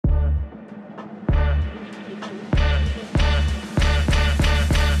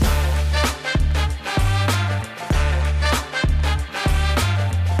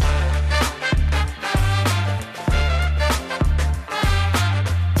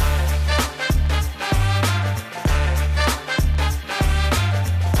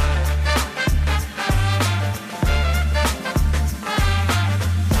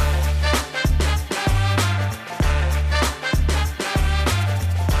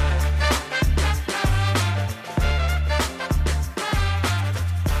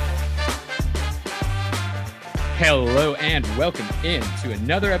Hello and welcome into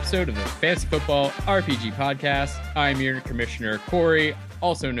another episode of the Fantasy Football RPG Podcast. I'm your Commissioner Corey,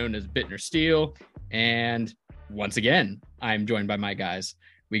 also known as Bittner Steel. And once again, I'm joined by my guys.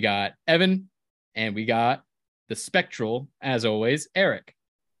 We got Evan and we got the Spectral, as always, Eric.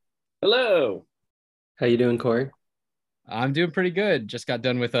 Hello. How you doing, Corey? I'm doing pretty good. Just got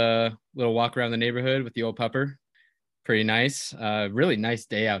done with a little walk around the neighborhood with the old pupper. Pretty nice. Really nice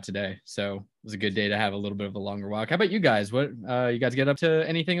day out today. So it was a good day to have a little bit of a longer walk. How about you guys? What you guys get up to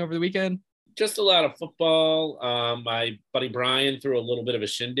anything over the weekend? Just a lot of football. My buddy Brian threw a little bit of a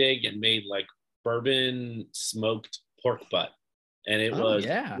shindig and made like bourbon smoked pork butt. And it was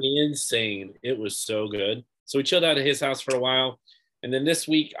insane. It was so good. So we chilled out at his house for a while. And then this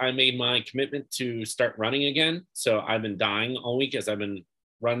week I made my commitment to start running again. So I've been dying all week as I've been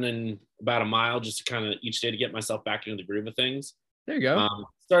running about a mile just to kind of each day to get myself back into the groove of things. There you go.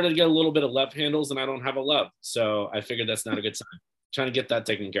 Started to get a little bit of love handles and I don't have a love. So I figured that's not a good sign. Trying to get that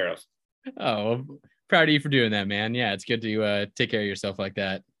taken care of. Oh, proud of you for doing that, man. Yeah, it's good to take care of yourself like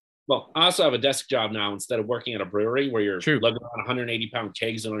that. Well, I also have a desk job now instead of working at a brewery where you're lugging around 180-pound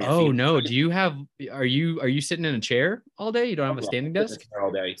kegs on your feet. Oh no! Do you have? Are you sitting in a chair all day? You don't have a standing desk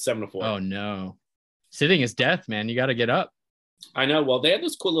all day, 7 to 4. Oh no, sitting is death, man. You got to get up. I know. Well, they had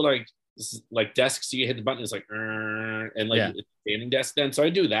this cool little like desks. So you hit the button, it's like and like it's a standing desk. Then, so I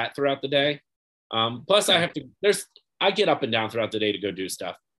do that throughout the day. Plus, I have to. I get up and down throughout the day to go do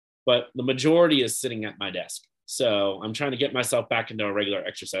stuff, but the majority is sitting at my desk. So I'm trying to get myself back into a regular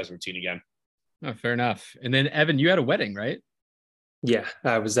exercise routine again. Oh, fair enough. And then Evan, you had a wedding, right? Yeah,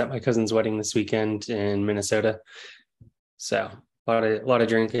 I was at my cousin's wedding this weekend in Minnesota. So a lot of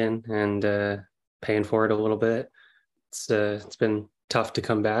drinking and paying for it a little bit. It's been tough to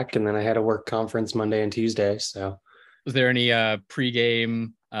come back, and then I had a work conference Monday and Tuesday. So was there any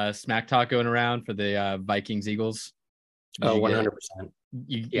pregame smack talk going around for the Vikings Eagles? Oh, 100%.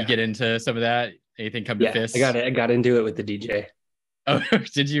 You get into some of that? Anything come to fists? I got into it with the DJ. Oh,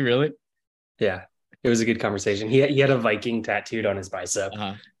 did you really? Yeah, it was a good conversation. He had a Viking tattooed on his bicep.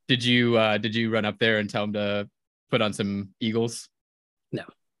 Uh-huh. Did you run up there and tell him to put on some Eagles? No,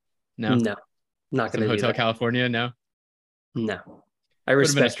 not gonna Hotel do that. California. No. I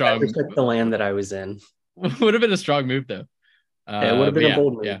respect the land that I was in. Would have been a strong move though. It would have been a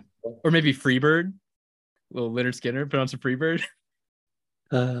bold move. Yeah, or maybe Freebird. Little Leonard Skinner, put on some Freebird.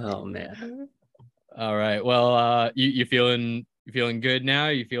 Oh man. All right. Well, you feeling good now?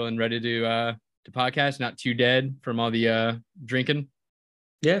 You feeling ready to podcast? Not too dead from all the drinking?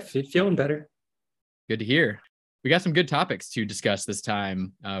 Yeah, feeling better. Good to hear. We got some good topics to discuss this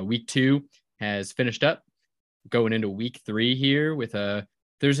time. Week 2 has finished up. Going into week 3 here with a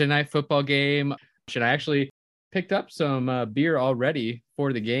Thursday night football game. And I actually picked up some beer already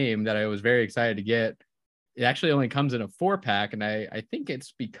for the game that I was very excited to get. It actually only comes in a 4-pack, and I think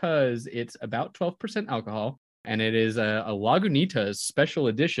it's because it's about 12% alcohol, and it is a Lagunitas special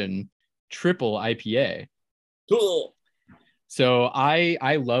edition triple IPA. Cool. So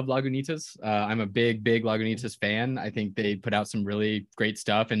I love Lagunitas. I'm a big Lagunitas fan. I think they put out some really great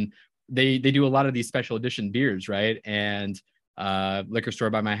stuff, and they do a lot of these special edition beers, right? And liquor store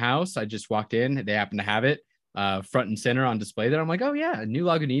by my house, I just walked in. They happen to have it front and center on display there. I'm like, oh yeah, new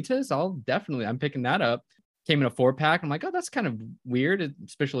Lagunitas. I'm picking that up. Came in a 4-pack. I'm like, oh, that's kind of weird.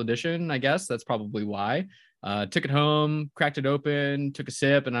 It's special edition, I guess. That's probably why. Took it home, cracked it open, took a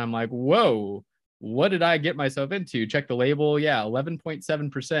sip, and I'm like, whoa, what did I get myself into? Check the label. Yeah,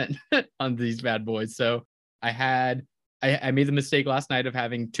 11.7% on these bad boys. So I made the mistake last night of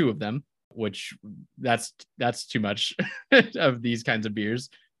having 2 of them, which that's too much of these kinds of beers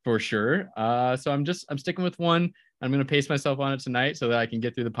for sure. So I'm sticking with one. I'm going to pace myself on it tonight so that I can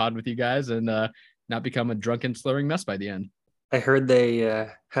get through the pod with you guys and not become a drunken slurring mess by the end. I heard they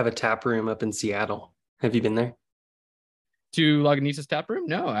have a tap room up in Seattle. Have you been there? To Lagunitas tap room?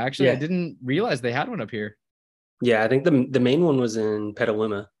 No, actually, I didn't realize they had one up here. Yeah, I think the main one was in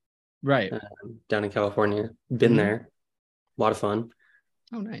Petaluma, right, down in California. Been there, a lot of fun.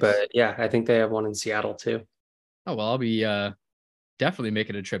 Oh, nice. But yeah, I think they have one in Seattle too. Oh well, I'll be definitely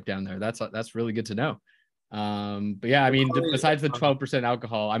making a trip down there. That's really good to know. But yeah, I mean, besides the 12%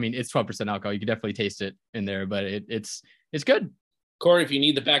 alcohol, I mean, it's 12% alcohol. You can definitely taste it in there, but it's good. Corey, if you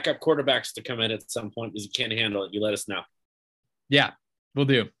need the backup quarterbacks to come in at some point because you can't handle it, you let us know. Yeah, we'll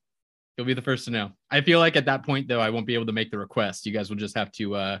do. You'll be the first to know. I feel like at that point, though, I won't be able to make the request. You guys will just have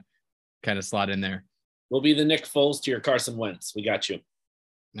to kind of slot in there. We'll be the Nick Foles to your Carson Wentz. We got you.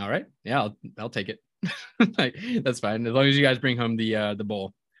 All right. Yeah, I'll take it. That's fine. As long as you guys bring home the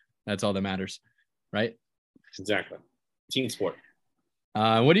bowl, that's all that matters, right? Exactly. Team sport.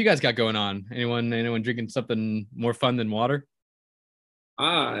 What do you guys got going on? Anyone drinking something more fun than water?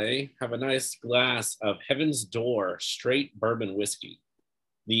 I have a nice glass of Heaven's Door straight bourbon whiskey,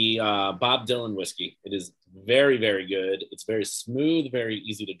 the Bob Dylan whiskey. It is very, very good. It's very smooth, very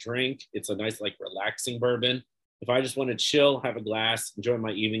easy to drink. It's a nice, like, relaxing bourbon. If I just want to chill, have a glass, enjoy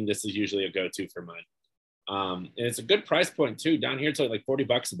my evening, this is usually a go-to for mine. And it's a good price point too. Down here, it's only like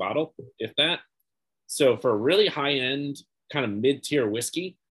 $40 a bottle, if that. So for a really high-end, kind of mid-tier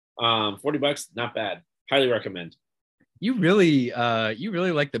whiskey, $40, not bad. Highly recommend. You really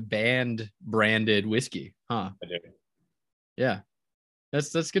like the band branded whiskey, huh? I do. Yeah,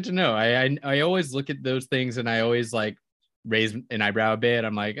 that's good to know. I always look at those things and I always like raise an eyebrow a bit.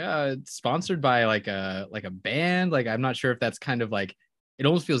 I'm like, it's sponsored by like a band. Like, I'm not sure if that's kind of like, it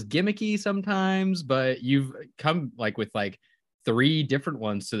almost feels gimmicky sometimes, but you've come like with like 3 different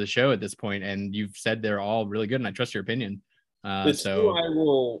ones to the show at this point, and you've said they're all really good, and I trust your opinion. The two I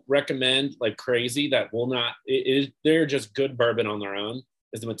will recommend like crazy that will not, they're just good bourbon on their own,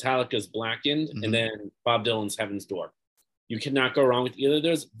 is the Metallica's Blackened, and then Bob Dylan's Heaven's Door. You cannot go wrong with either of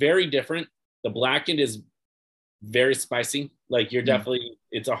those. Very different. The Blackened is very spicy. Like, you're definitely,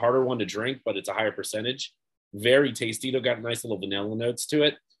 it's a harder one to drink, but it's a higher percentage. Very tasty. They've got nice little vanilla notes to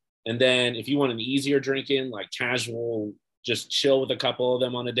it. And then if you want an easier drinking, like casual, just chill with a couple of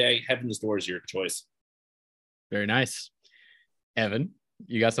them on a day, Heaven's Door is your choice. Very nice. Evan,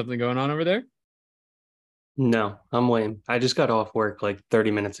 you got something going on over there? No, I'm lame. I just got off work like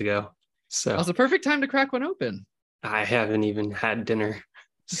 30 minutes ago. So it's the perfect time to crack one open. I haven't even had dinner.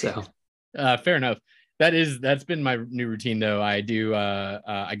 So fair enough. That's been my new routine though. I do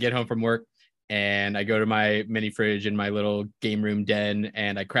I get home from work and I go to my mini fridge in my little game room den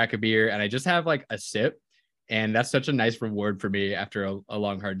and I crack a beer and I just have like a sip. And that's such a nice reward for me after a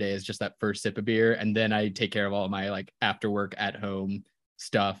long, hard day, is just that first sip of beer. And then I take care of all of my like after work at home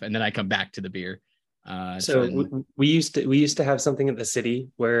stuff. And then I come back to the beer. We used to have something at the city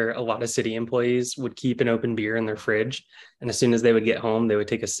where a lot of city employees would keep an open beer in their fridge. And as soon as they would get home, they would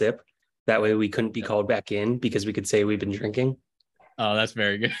take a sip. That way we couldn't be called back in because we could say we've been drinking. Oh, that's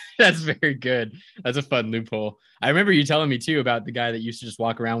very good. That's very good. That's a fun loophole. I remember you telling me too about the guy that used to just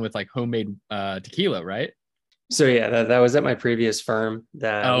walk around with like homemade tequila, right? So yeah, that was at my previous firm.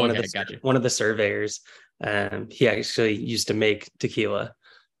 That one of the surveyors, he actually used to make tequila.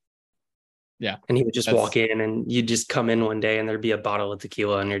 Yeah, and he would just walk in, and you'd just come in one day, and there'd be a bottle of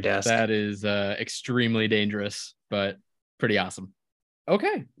tequila on your desk. That is extremely dangerous, but pretty awesome.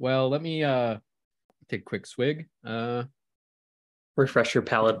 Okay, well, let me take a quick swig. Refresh your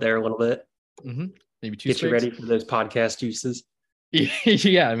palate there a little bit. Maybe 2 Get swigs. You ready for those podcast juices.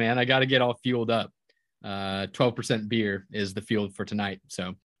 Yeah, man, I got to get all fueled up. 12% beer is the fuel for tonight,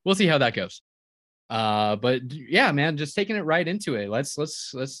 so we'll see how that goes. But yeah, man, just taking it right into it.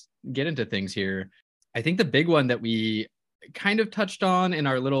 Let's get into things here. I think the big one that we kind of touched on in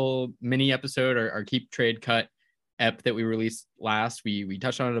our little mini episode, our keep trade cut ep that we released last, we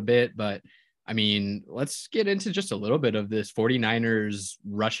touched on it a bit, but I mean, let's get into just a little bit of this 49ers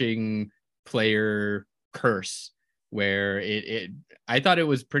rushing player curse, where I thought it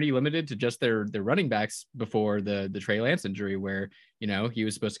was pretty limited to just their running backs before the Trey Lance injury, where, you know, he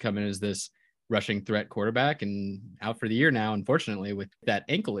was supposed to come in as this rushing threat quarterback and out for the year now, unfortunately, with that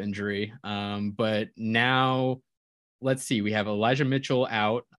ankle injury. But now let's see, we have Elijah Mitchell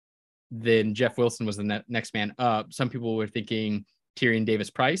out. Then Jeff Wilson was the next man up. Some people were thinking Tyrion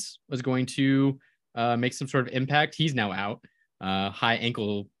Davis-Price was going to make some sort of impact. He's now out. High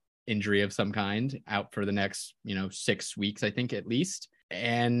ankle injury of some kind, out for the next 6 weeks, I think, at least.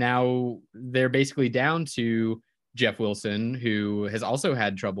 And now they're basically down to Jeff Wilson, who has also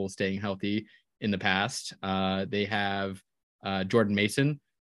had trouble staying healthy in the past. They have Jordan Mason,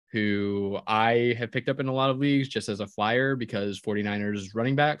 who I have picked up in a lot of leagues just as a flyer because 49ers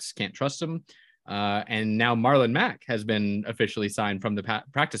running backs can't trust him. And now Marlon Mack has been officially signed from the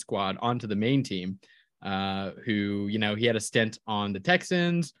practice squad onto the main team, who, he had a stint on the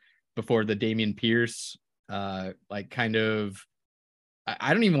Texans before the Dameon Pierce, I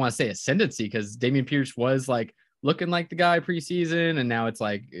don't even want to say ascendancy, because Dameon Pierce was like looking like the guy preseason. And now it's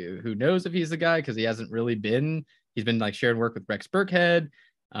like, who knows if he's the guy, because he hasn't really been. He's been like sharing work with Rex Burkhead.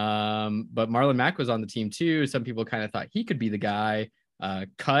 But Marlon Mack was on the team too. Some people kind of thought he could be the guy,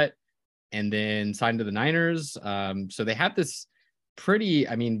 cut and then signed to the Niners. So they have this pretty,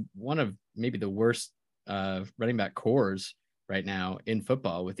 one of maybe the worst running back cores right now in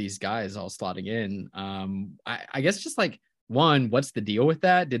football, with these guys all slotting in. I guess just like, one, what's the deal with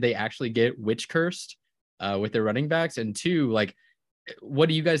that? Did they actually get witch cursed with their running backs? And two, like, what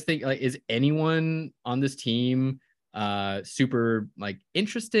do you guys think? Like, is anyone on this team super like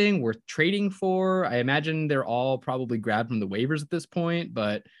interesting, worth trading for? I imagine they're all probably grabbed from the waivers at this point,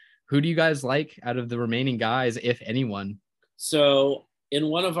 but who do you guys like out of the remaining guys, if anyone? So in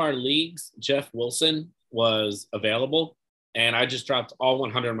one of our leagues, Jeff Wilson was available, and I just dropped all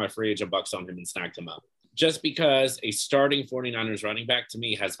 100 of my free agent bucks on him and snagged him up. Just because a starting 49ers running back to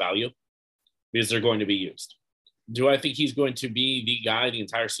me has value because they're going to be used. Do I think he's going to be the guy the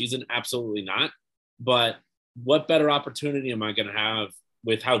entire season? Absolutely not. But what better opportunity am I going to have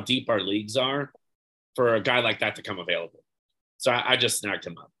with how deep our leagues are for a guy like that to come available? So I just snagged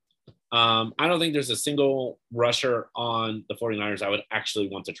him up. I don't think there's a single rusher on the 49ers I would actually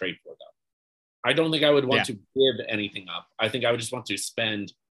want to trade for, though. I don't think I would want to give anything up. I think I would just want to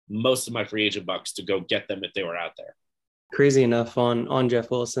spend most of my free agent bucks to go get them if they were out there. Crazy enough on Jeff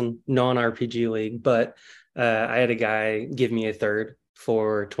Wilson, non-RPG league, but I had a guy give me a third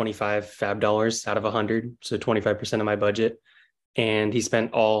for 25 fab dollars out of 100, so 25% of my budget, and he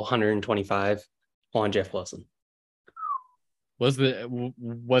spent all 125 on Jeff Wilson. Was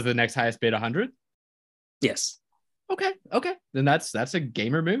the next highest bid 100? Yes. Okay. Then that's a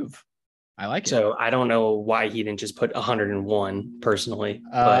gamer move. I like it. So I don't know why he didn't just put 101 personally.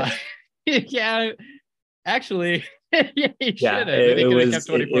 But yeah, actually, he should have. It was kept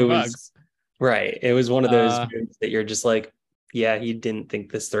 24 bucks. Right. It was one of those moves that you're just like, yeah, he didn't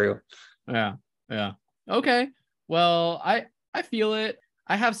think this through. Yeah. Okay. Well, I feel it.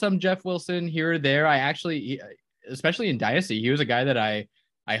 I have some Jeff Wilson here or there. I actually, especially in Dynasty, he was a guy that I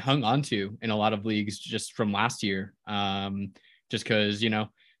hung on to in a lot of leagues just from last year. Just because,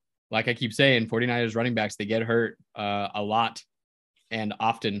 like I keep saying, 49ers running backs, they get hurt a lot and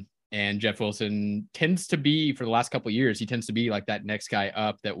often. And Jeff Wilson tends to be, for the last couple of years, he tends to be like that next guy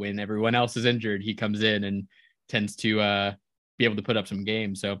up that when everyone else is injured, he comes in and tends to be able to put up some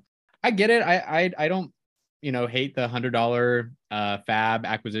games. So I get it. I don't, hate the $100 fab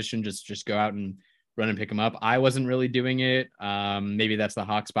acquisition. Just go out and run and pick him up. I wasn't really doing it. Maybe that's the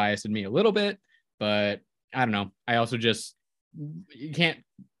Hawks bias in me a little bit, but I don't know. I also you can't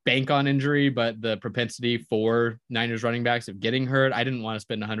bank on injury, but the propensity for Niners running backs of getting hurt, I didn't want to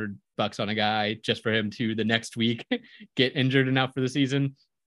spend $100 on a guy just for him to the next week get injured and out for the season.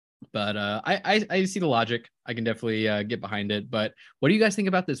 But I see the logic. I can definitely get behind it. But what do you guys think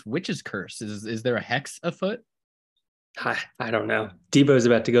about this witch's curse? Is there a hex afoot? I don't know. Debo's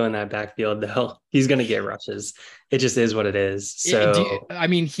about to go in that backfield, though. He's going to get rushes. It just is what it is. So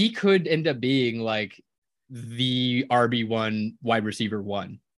he could end up being like the RB1 wide receiver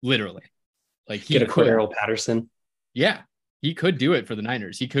 1. Literally, like he get a Cordarrelle Patterson. Yeah, he could do it for the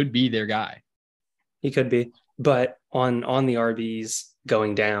Niners. He could be their guy. He could be, but on the RBs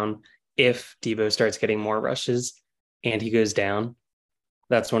going down, if Debo starts getting more rushes and he goes down,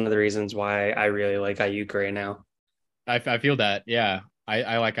 that's one of the reasons why I really like Ayuk right now. I feel that. Yeah,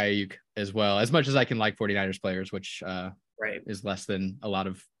 I like Ayuk as well, as much as I can like 49ers players, which is less than a lot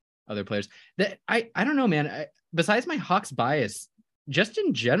of other players. That I don't know, man. Besides my Hawks bias. Just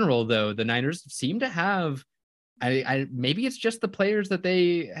in general, though, the Niners seem to have, maybe it's just the players that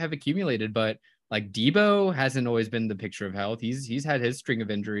they have accumulated, but like Debo hasn't always been the picture of health. He's had his string of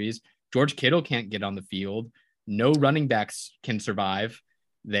injuries. George Kittle can't get on the field. No running backs can survive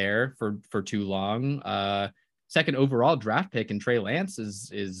there for too long. Second overall draft pick and Trey Lance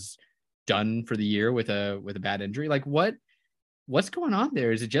is done for the year with a bad injury. Like what's going on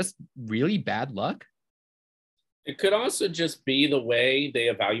there? Is it just really bad luck? It could also just be the way they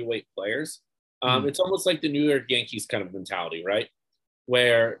evaluate players. It's almost like the New York Yankees kind of mentality, right?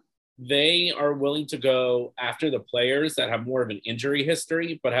 Where they are willing to go after the players that have more of an injury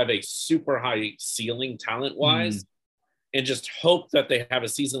history, but have a super high ceiling talent-wise, and just hope that they have a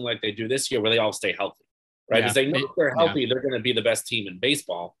season like they do this year where they all stay healthy, right? Because they know if they're healthy, they're going to be the best team in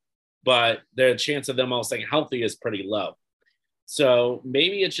baseball, but the chance of them all staying healthy is pretty low. So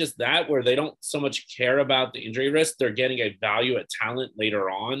maybe it's just that where they don't so much care about the injury risk. They're getting a value at talent later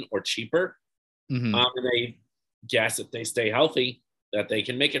on or cheaper. And they guess if they stay healthy that they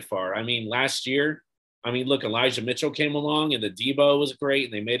can make it far. I mean, last year, look, Elijah Mitchell came along and the Debo was great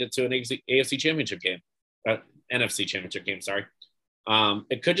and they made it to an AFC championship game, NFC championship game. Sorry.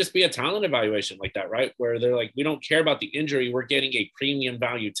 It could just be a talent evaluation like that, right? Where they're like, we don't care about the injury. We're getting a premium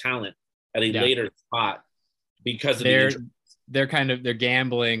value talent at a later spot because of the injury. They're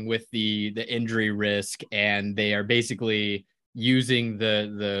gambling with the injury risk, and they are basically using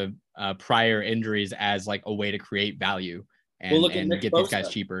the prior injuries as like a way to create value and get these guys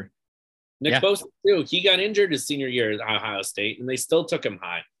cheaper. Nick Bosa too. He got injured his senior year at Ohio State, and they still took him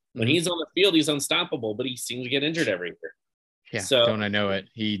high. When he's on the field, he's unstoppable, but he seems to get injured every year. Yeah, so don't I know it?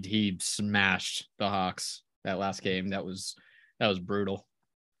 He smashed the Hawks. that last game. That was brutal.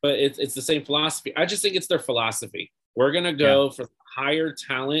 But it's the same philosophy. I just think it's their philosophy. We're gonna go for higher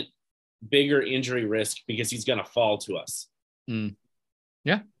talent, bigger injury risk because he's gonna fall to us.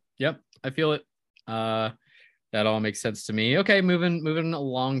 Yeah. Yep. I feel it. That all makes sense to me. Okay, moving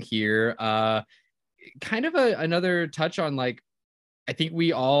along here. Kind of another touch on, like, I think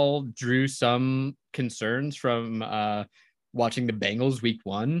we all drew some concerns from watching the Bengals week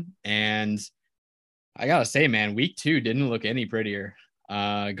 1, and I gotta say, man, week 2 didn't look any prettier.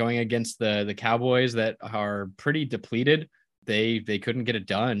 Going against the Cowboys that are pretty depleted, they couldn't get it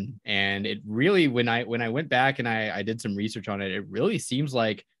done, and it really, when I went back and I did some research on it, it really seems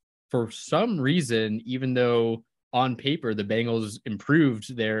like for some reason, even though on paper the Bengals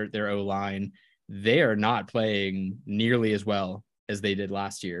improved their O-line, they are not playing nearly as well as they did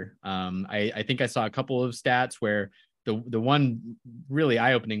last year. I think I saw a couple of stats where the one really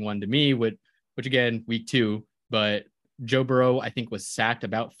eye-opening one to me, which again, week 2, but Joe Burrow, I think, was sacked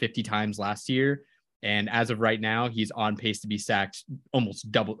about 50 times last year. And as of right now, he's on pace to be sacked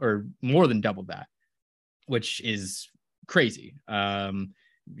almost double or more than double that, which is crazy.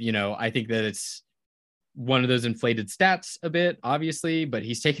 I think that it's one of those inflated stats a bit, obviously, but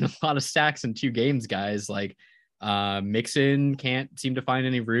he's taken a lot of sacks in 2 games, guys. Like, Mixon can't seem to find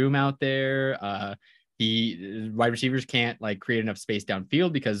any room out there. The wide receivers can't like create enough space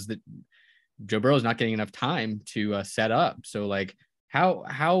downfield because Joe Burrow is not getting enough time to set up. So, like,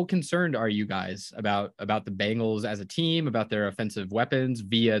 how concerned are you guys about the Bengals as a team, about their offensive weapons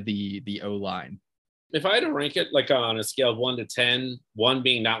via the O-line? If I had to rank it like on a scale of 1 to 10, 1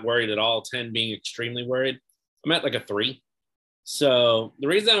 being not worried at all, 10 being extremely worried, I'm at like a 3. So the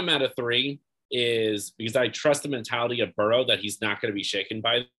reason I'm at a 3 is because I trust the mentality of Burrow that he's not going to be shaken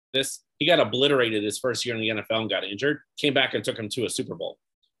by this. He got obliterated his first year in the NFL and got injured, came back and took him to a Super Bowl.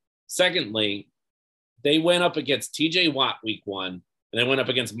 Secondly, they went up against TJ Watt week 1, and they went up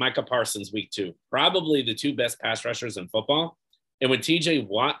against Micah Parsons week 2, probably the 2 best pass rushers in football. And when TJ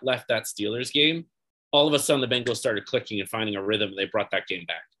Watt left that Steelers game, all of a sudden the Bengals started clicking and finding a rhythm, and they brought that game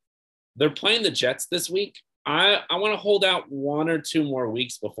back. They're playing the Jets this week. I want to hold out 1 or 2 more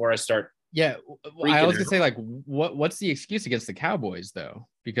weeks before I start. Yeah, I was gonna say, like, what's the excuse against the Cowboys though?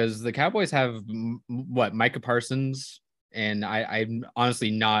 Because the Cowboys have Micah Parsons, and I'm honestly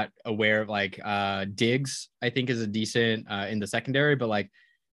not aware of like Diggs. I think is a decent in the secondary, but like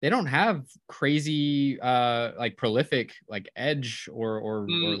they don't have crazy like prolific like edge or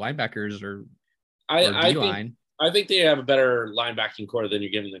linebackers or D-line. I think they have a better linebacking core than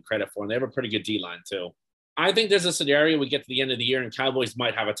you're giving them credit for, and they have a pretty good D-line too. I think there's a scenario we get to the end of the year and Cowboys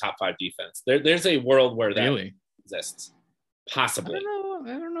might have a top 5 defense. There's a world where that really exists, possibly. I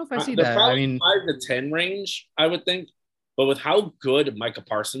don't know if I see that. I mean, 5 to 10 range, I would think. But with how good Micah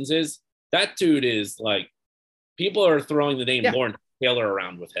Parsons is, that dude is like, people are throwing the name Lawrence Taylor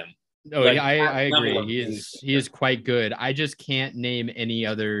around with him. Oh, like, yeah, I agree. He is quite good. I just can't name any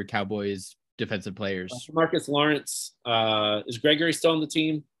other Cowboys defensive players. Marcus Lawrence. Is Gregory still on the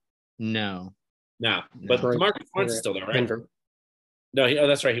team? No. But Marcus Lawrence is still there, right? Denver. No,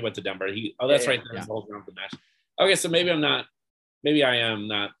 that's right. He went to Denver. That's right. That was the whole round of the match. Okay, so maybe I'm not. Maybe I am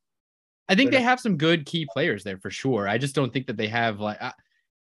not. I think they have some good key players there for sure. I just don't think that they have like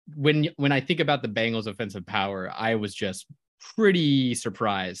when I think about the Bengals' offensive power, I was just pretty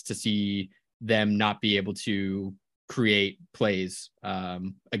surprised to see them not be able to create plays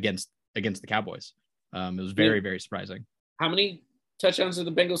against the Cowboys. It was very, very surprising. How many touchdowns did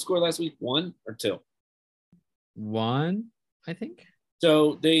the Bengals score last week? 1 or 2? 1, I think.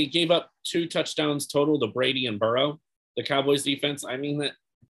 So they gave up 2 touchdowns total to Brady and Burrow. The Cowboys defense, I mean,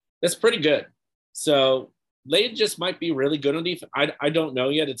 that's pretty good. So they just might be really good on defense. I don't know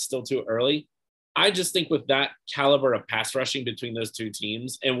yet. It's still too early. I just think with that caliber of pass rushing between those 2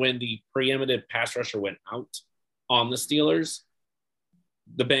 teams, and when the preeminent pass rusher went out on the Steelers,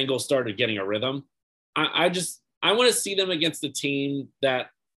 the Bengals started getting a rhythm. I want to see them against a team that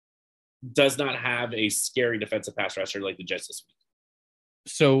does not have a scary defensive pass rusher like the Jets this week.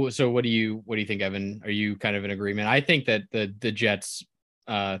 So what do you think, Evan? Are you kind of in agreement? I think that the Jets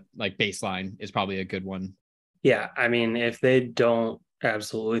like baseline is probably a good one. Yeah, I mean, if they don't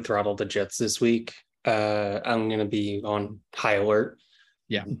absolutely throttle the Jets this week, I'm going to be on high alert.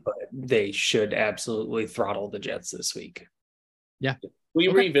 Yeah, but they should absolutely throttle the Jets this week. Yeah. We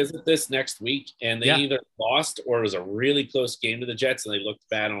revisit this next week, and they either lost or it was a really close game to the Jets, and they looked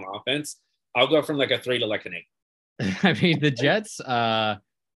bad on offense. I'll go from like a 3 to like an 8. I mean, the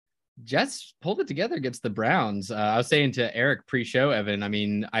Jets pulled it together against the Browns. I was saying to Eric pre-show, Evan, I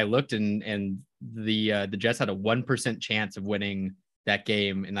mean, I looked and the Jets had a 1% chance of winning that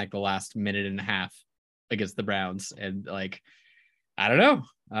game in like the last minute and a half against the Browns. And like, I don't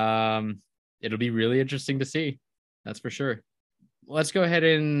know. It'll be really interesting to see. That's for sure. Let's go ahead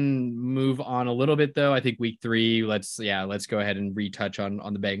and move on a little bit though. I think week 3, let's go ahead and retouch on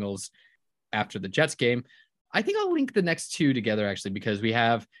the Bengals after the Jets game. I think I'll link the next 2 together actually, because we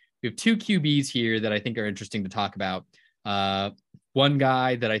have 2 QBs here that I think are interesting to talk about. One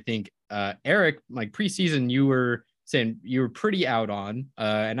guy that I think, Eric, like preseason, you were saying you were pretty out on,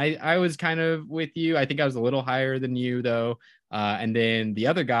 and I was kind of with you. I think I was a little higher than you though. And then the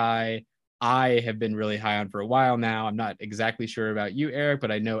other guy I have been really high on for a while now. I'm not exactly sure about you, Eric,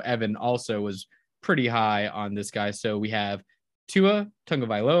 but I know Evan also was pretty high on this guy. So we have Tua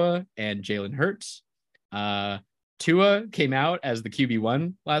Tagovailoa and Jalen Hurts. Tua came out as the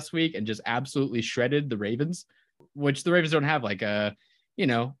QB1 last week and just absolutely shredded the Ravens, which the Ravens don't have like a,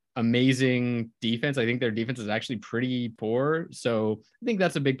 amazing defense. I think their defense is actually pretty poor. So I think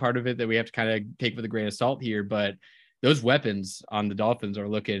that's a big part of it that we have to kind of take with a grain of salt here. But those weapons on the Dolphins are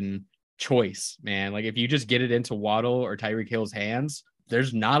looking choice, man. Like if you just get it into Waddle or Tyreek Hill's hands,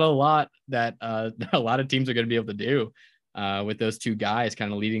 there's not a lot that a lot of teams are going to be able to do with those 2 guys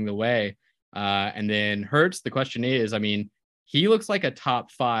kind of leading the way. And then Hurts, the question is, I mean, he looks like a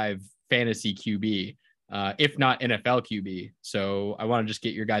top 5 fantasy QB, if not NFL QB. So I want to just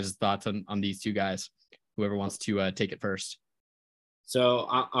get your guys' thoughts on these 2 guys, whoever wants to take it first. So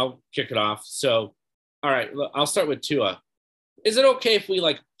I'll kick it off. So, all right, I'll start with Tua. Is it okay if we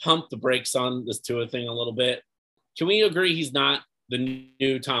like pump the brakes on this Tua thing a little bit? Can we agree he's not the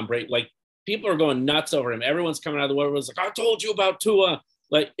new Tom Brady? Like people are going nuts over him. Everyone's coming out of the woodwork. Was like, I told you about Tua.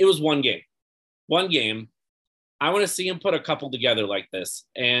 Like it was one game. I want to see him put a couple together like this.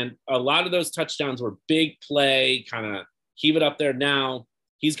 And a lot of those touchdowns were big play, kind of keep it up there. Now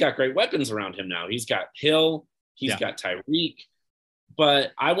he's got great weapons around him now. He's got Hill. He's got Tyreek.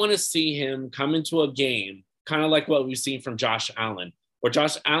 But I want to see him come into a game kind of like what we've seen from Josh Allen, where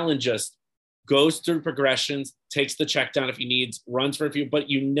Josh Allen just goes through progressions, takes the check down if he needs, runs for a few, but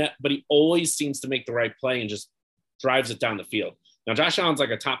he always seems to make the right play and just drives it down the field. Now, Josh Allen's like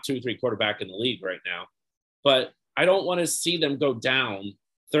a top 2-3 quarterback in the league right now, but I don't want to see them go down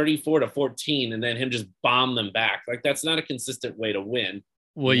 34-14 and then him just bomb them back. Like that's not a consistent way to win.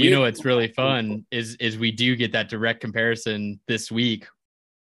 Well, it's really fun is we do get that direct comparison this week.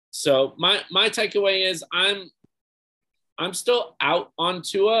 So my takeaway is I'm still out on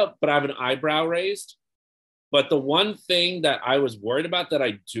Tua, but I have an eyebrow raised. But the one thing that I was worried about that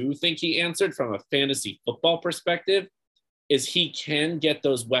I do think he answered from a fantasy football perspective is he can get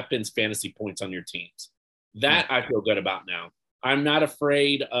those weapons fantasy points on your teams. That I feel good about now. I'm not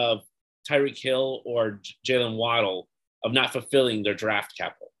afraid of Tyreek Hill or Jalen Waddle of not fulfilling their draft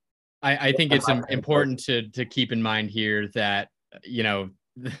capital. I think it's important to keep in mind here that,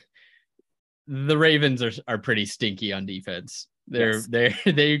 the Ravens are pretty stinky on defense.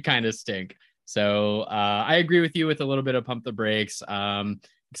 They kind of stink. So I agree with you with a little bit of pump the brakes.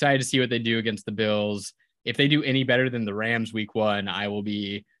 Excited to see what they do against the Bills. If they do any better than the Rams week 1, I will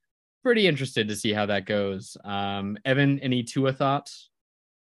be pretty interested to see how that goes. Evan, any Tua thoughts?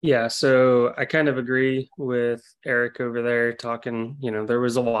 Yeah, so I kind of agree with Eric over there talking, there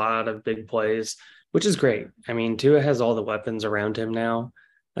was a lot of big plays, which is great. I mean, Tua has all the weapons around him now.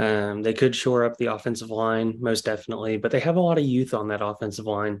 They could shore up the offensive line, most definitely, but they have a lot of youth on that offensive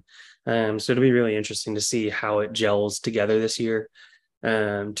line. So it'll be really interesting to see how it gels together this year.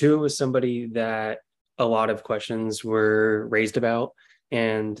 Tua was somebody that a lot of questions were raised about,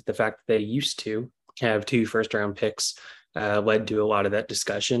 and the fact that they used to have 2 first-round picks led to a lot of that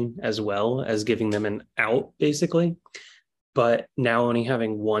discussion, as well as giving them an out, basically. But now only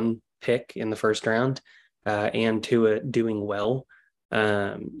having 1 pick in the first round and Tua doing well,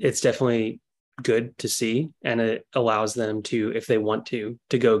 it's definitely good to see, and it allows them to, if they want to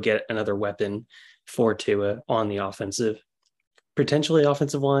go get another weapon for Tua on the potentially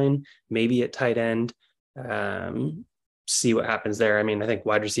offensive line, maybe at tight end, see what happens there. I mean, I think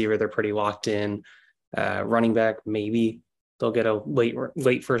wide receiver, they're pretty locked in. Running back, maybe they'll get a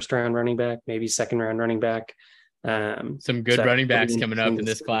late first round running back, maybe second round running back. Some good running backs coming up in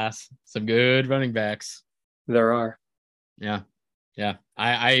this class. Some good running backs. There are. Yeah.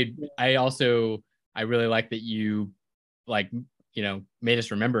 I also really like that you made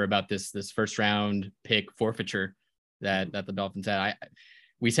us remember about this first round pick forfeiture that the Dolphins had.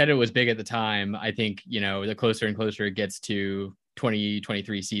 We said it was big at the time. I think, the closer and closer it gets to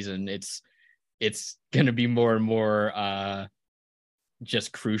 2023 season, it's going to be more and more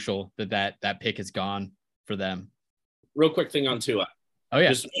just crucial that pick is gone for them. Real quick thing on Tua. Oh yeah.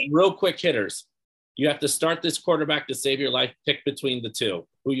 Just real quick hitters. You have to start this quarterback to save your life. Pick between the 2.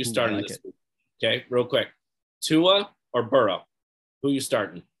 Who you starting this week? Okay, real quick. Tua or Burrow? Who you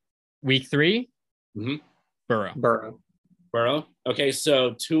starting? Week 3? Mm-hmm. Burrow. Okay,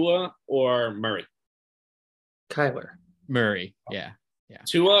 so Tua or Murray? Kyler. Murray. Yeah.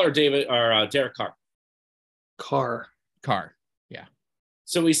 Tua or Derek Carr? Carr. Yeah.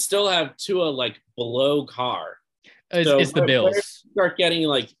 So we still have Tua like below Carr. It's the Bills. Start getting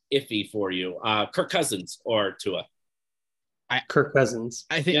like iffy for you. Kirk Cousins or Tua? Kirk Cousins.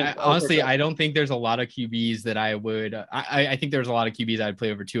 I think honestly, I don't think there's a lot of QBs that I would. I think there's a lot of QBs I'd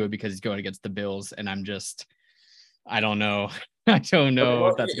play over Tua because he's going against the Bills, and I don't know. I don't know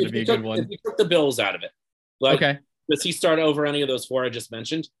if that's going to be a good one. If you took the Bills out of it, okay. Does he start over any of those 4 I just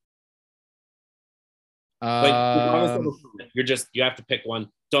mentioned? You have to pick one.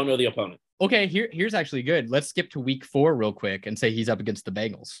 Don't know the opponent. Okay, here's actually good. Let's skip to week 4 real quick and say he's up against the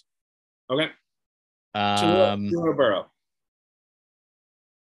Bengals. Okay. Tua or Burrow?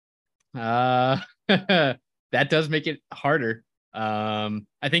 That does make it harder. I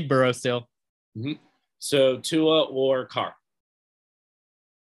think Burrow still. Mm-hmm. So Tua or Carr?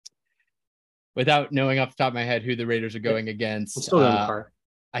 Without knowing off the top of my head who the Raiders are going against, I'm still going Carr.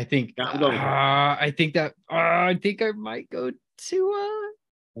 I think I think I might go Tua.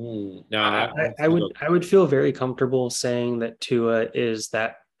 I would feel very comfortable saying that Tua is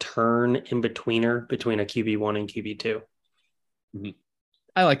that turn in betweener between a QB1 and QB2. Mm-hmm.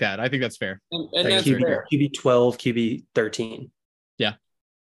 I like that. I think that's fair. And that's fair. QB12, QB13. Yeah.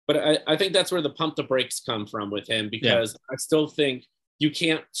 But I think that's where the pump the brakes come from with him, because I still think you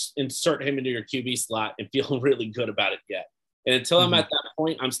can't insert him into your QB slot and feel really good about it yet. And until I'm at that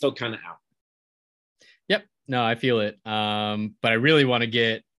point, I'm still kind of out. Yep. No, I feel it. But I really want to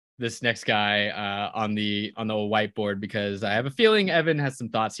get this next guy on the whiteboard, because I have a feeling Evan has some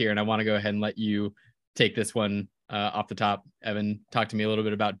thoughts here, and I want to go ahead and let you take this one off the top. Evan, talk to me a little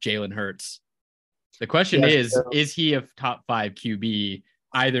bit about Jalen Hurts. The question is he a top 5 QB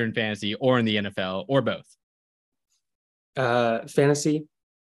either in fantasy or in the NFL or both? Fantasy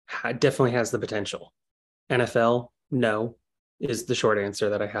definitely has the potential. NFL, no, is the short answer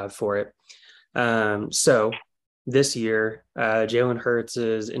that I have for it. So this year, Jalen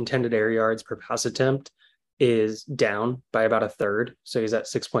Hurts' intended air yards per pass attempt is down by about a third. So he's at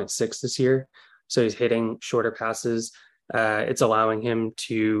 6.6 this year. So he's hitting shorter passes. It's allowing him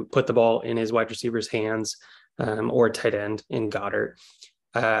to put the ball in his wide receiver's hands or tight end in Goddard.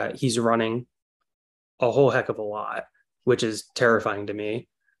 He's running a whole heck of a lot, which is terrifying to me.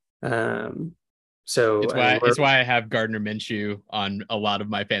 So it's why I have Gardner Minshew on a lot of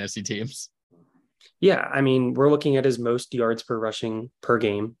my fantasy teams. Yeah, I mean, we're looking at his most yards per rushing per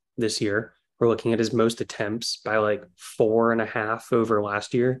game this year. We're looking at his most attempts by like 4.5 over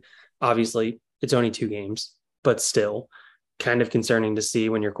last year. Obviously, it's only 2 games, but still kind of concerning to see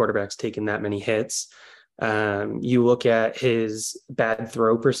when your quarterback's taking that many hits. You look at his bad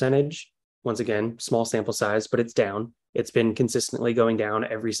throw percentage. Once again, small sample size, but it's down. It's been consistently going down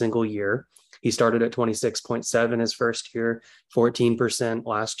every single year. He started at 26.7 his first year, 14%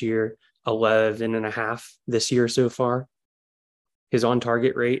 last year, 11.5 this year so far. His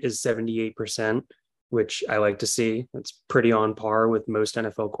on-target rate is 78%, which I like to see. It's pretty on par with most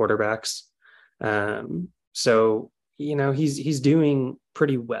NFL quarterbacks. So, he's doing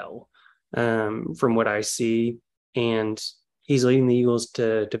pretty well from what I see, and he's leading the Eagles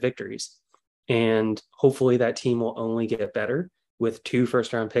to victories. And hopefully that team will only get better with 2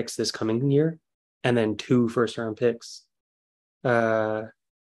 first-round picks this coming year, and then 2 first-round picks. 2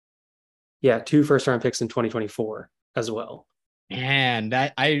 first-round picks in 2024 as well. And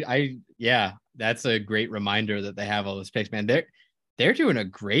that that's a great reminder that they have all those picks, man. They're doing a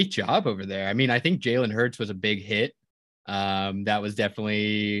great job over there. I mean, I think Jalen Hurts was a big hit. That was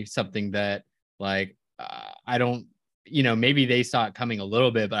definitely something that I don't, maybe they saw it coming a little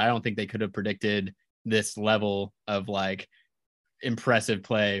bit, but I don't think they could have predicted this level of impressive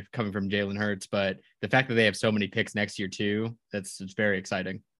play coming from Jalen Hurts. But the fact that they have so many picks next year too, it's very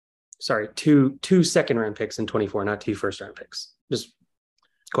exciting. Sorry, two second-round picks in 24, not 2 first-round picks. Just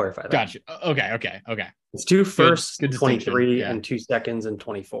clarify that. Gotcha. Okay. It's 2 firsts in 23 and 2 seconds in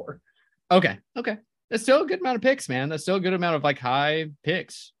 24. Okay. That's still a good amount of picks, man. That's still a good amount of high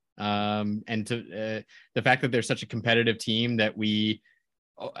picks. And to the fact that they're such a competitive team that we,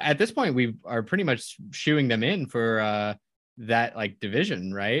 at this point, we are pretty much shooing them in for that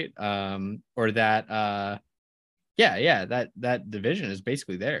division, right? Or that, that division is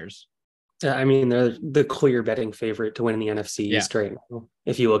basically theirs. I mean, they're the clear betting favorite to win in the NFC East right now.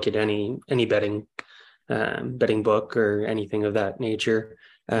 If you look at any betting book or anything of that nature.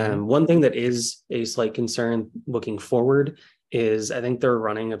 One thing that is a slight concern looking forward is I think they're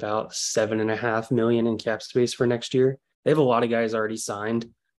running about 7.5 million in cap space for next year. They have a lot of guys already signed,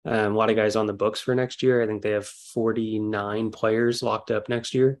 a lot of guys on the books for next year. I think they have 49 players locked up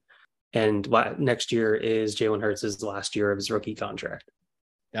next year. And next year is Jalen Hurts' last year of his rookie contract.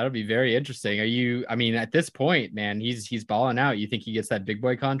 That'll be very interesting. I mean, at this point, man, he's balling out. You think he gets that big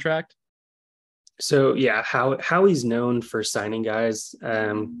boy contract? So yeah, how he's known for signing guys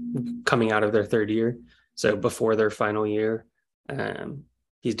coming out of their third year. So before their final year,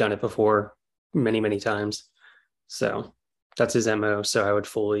 he's done it before many times. So that's his MO. So I would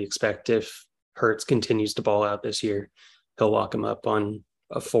fully expect if Hurts continues to ball out this year, he'll lock him up on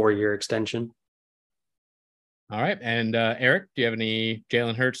a 4-year extension. All right. And Eric, do you have any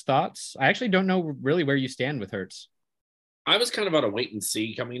Jalen Hurts thoughts? I actually don't know really where you stand with Hurts. I was kind of on a wait and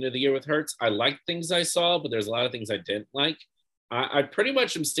see coming into the year with Hurts. I liked things I saw, but there's a lot of things I didn't like. I pretty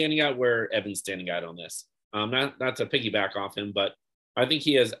much am standing out where Evan's standing out on this. Not to piggyback off him, but I think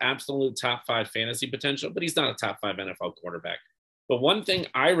he has absolute top 5 fantasy potential, but he's not a top 5 NFL quarterback. But one thing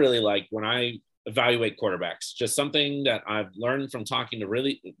I really like when I evaluate quarterbacks, just something that I've learned from talking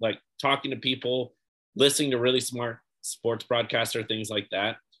to people, listening to really smart sports broadcaster, things like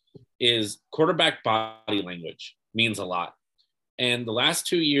that, is quarterback body language means a lot. And the last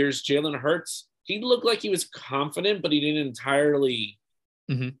 2 years, Jalen Hurts, he looked like he was confident, but he didn't entirely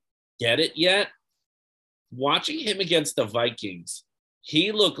get it yet. Watching him against the Vikings,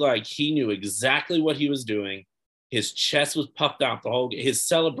 he looked like he knew exactly what he was doing. His chest was puffed out the whole game. His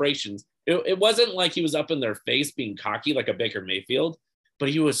celebrations, it wasn't like he was up in their face being cocky like a Baker Mayfield, but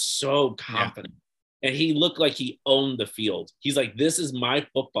he was so confident. Yeah. And he looked like he owned the field. He's like, this is my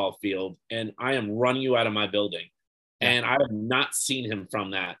football field, and I am running you out of my building. Yeah. And I have not seen him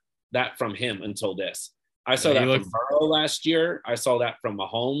from him until this. I saw that from Burrow last year. I saw that from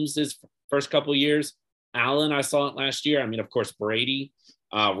Mahomes his first couple of years. Allen, I saw it last year. I mean, of course, Brady,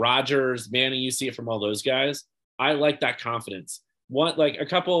 Rodgers, Manning, you see it from all those guys. I like that confidence. A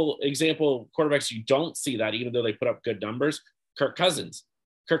couple example quarterbacks, you don't see that, even though they put up good numbers. Kirk Cousins.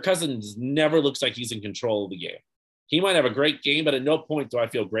 Kirk Cousins never looks like he's in control of the game. He might have a great game, but at no point do I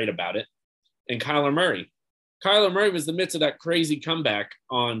feel great about it. And Kyler Murray. Kyler Murray was in the midst of that crazy comeback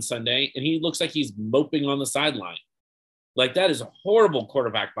on Sunday, and he looks like he's moping on the sideline. Like, that is a horrible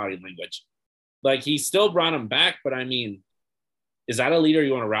quarterback body language. Like, he still brought him back, but I mean, is that a leader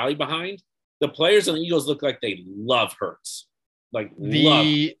you want to rally behind? The players on the Eagles look like they love Hurts.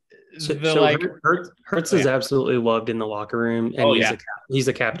 Hurts is absolutely loved in the locker room, and he's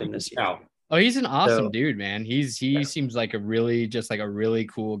a captain this year. Oh, he's an awesome dude, man. He seems like a really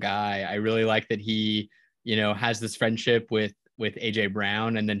cool guy. I really like that he, has this friendship with AJ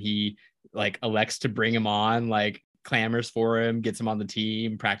Brown, and then he elects to bring him on, clamors for him, gets him on the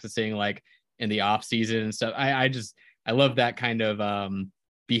team, practicing in the off season and stuff. I love that kind of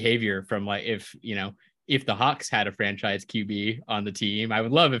behavior from if the Hawks had a franchise QB on the team, I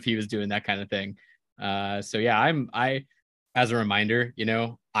would love if he was doing that kind of thing. So yeah, I as a reminder,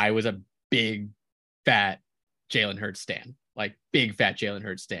 I was a big fat Jalen Hurts stan,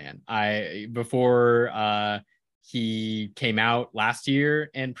 before he came out last year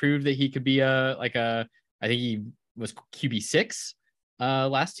and proved that he could be I think he was QB6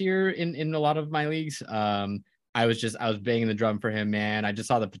 last year in a lot of my leagues. I was banging the drum for him, man. I just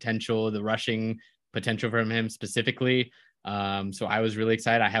saw the rushing potential from him specifically. So I was really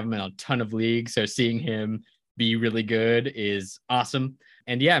excited. I have him in a ton of leagues, so seeing him be really good is awesome.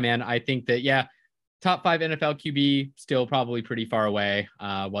 And yeah, man, I think that, top 5 NFL QB still probably pretty far away,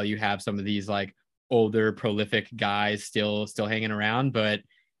 while you have some of these older prolific guys still hanging around. But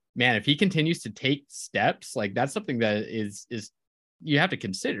man, if he continues to take steps, that's something that is you have to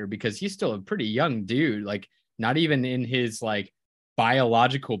consider, because he's still a pretty young dude, not even in his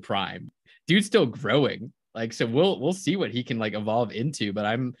biological prime. Dude's still growing. So we'll see what he can evolve into, but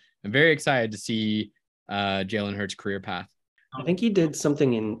I'm very excited to see Jalen Hurts' career path. I think he did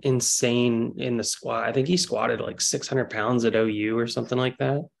something insane in the squat. I think he squatted 600 pounds at OU or something like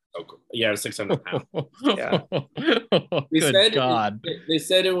that. Oh, yeah, 600 pounds. Yeah. They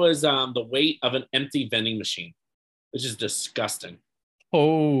said it was the weight of an empty vending machine, which is disgusting.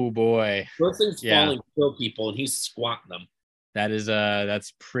 Oh boy. Those things fall and kill people, and he's squatting them.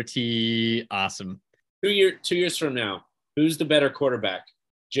 That's pretty awesome. 2 years from now, who's the better quarterback,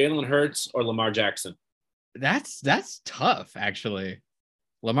 Jalen Hurts or Lamar Jackson? That's tough, actually.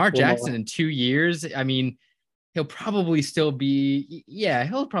 Lamar Jackson in 2 years, I mean, he'll probably still be,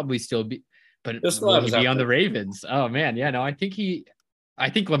 but will he be on the Ravens? Oh man, yeah, no, I think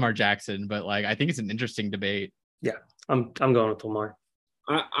Lamar Jackson, but I think it's an interesting debate. Yeah, I'm going with Lamar.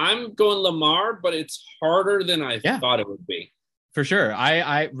 I'm going Lamar, but it's harder than I thought it would be. For sure.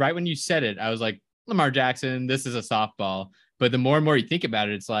 I right when you said it, I was like, Lamar Jackson, this is a softball. But the more and more you think about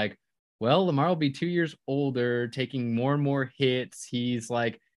it, it's like, well, Lamar will be 2 years older, taking more and more hits. He's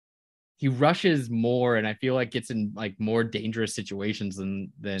like, he rushes more, and I feel like gets in like more dangerous situations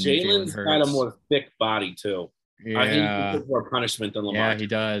than Jalen's got a more thick body too. Yeah. I think he took more punishment than Lamar. Yeah,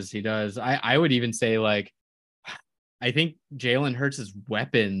 he does. I would even say, like, I think Jalen Hurts'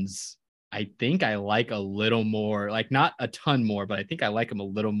 weapons, I think I like a little more, like not a ton more, but I think I like him a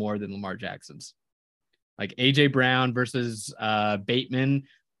little more than Lamar Jackson's. Like AJ Brown versus Bateman.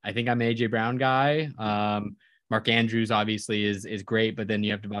 I think I'm an AJ Brown guy. Mark Andrews obviously is great, but then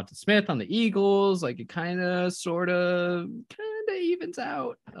you have Devonta Smith on the Eagles. Like it kind of evens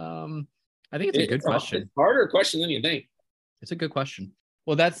out. I think it's a good question. It's a harder question than you think. It's a good question.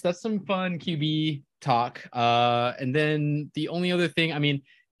 Well, that's some fun QB talk. And then the only other thing, I mean,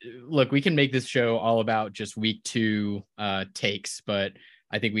 look, we can make this show all about just week 2 takes, but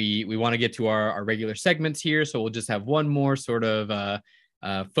I think we want to get to our regular segments here. So we'll just have one more sort of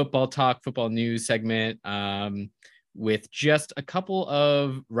football talk, football news segment with just a couple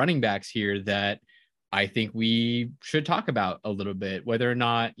of running backs here that I think we should talk about a little bit, whether or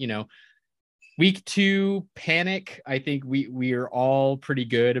not, week 2 panic. I think we are all pretty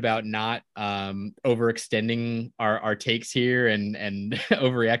good about not overextending our takes here and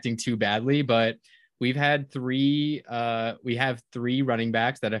overreacting too badly. But we have 3 running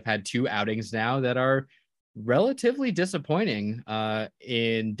backs that have had 2 outings now that are relatively disappointing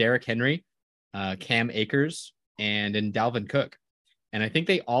in Derrick Henry, Cam Akers, and in Dalvin Cook. And I think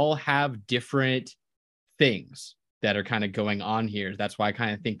they all have different things that are kind of going on here. That's why I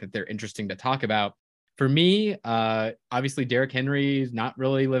kind of think that they're interesting to talk about. For me, obviously Derrick Henry is not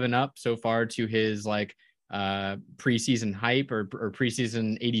really living up so far to his preseason hype or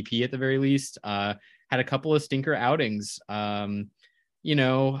preseason ADP at the very least. Had a couple of stinker outings,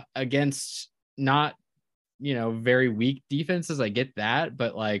 against not, very weak defenses. I get that,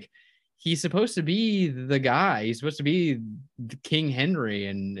 but like he's supposed to be the guy. He's supposed to be King Henry,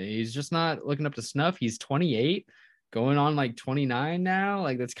 and he's just not looking up to snuff. He's 28. Going on like 29 now.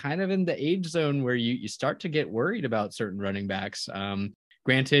 Like that's kind of in the age zone where you start to get worried about certain running backs.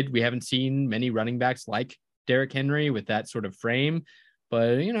 Granted, we haven't seen many running backs like Derrick Henry with that sort of frame,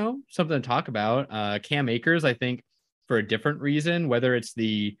 but something to talk about. Cam Akers, I think for a different reason, whether it's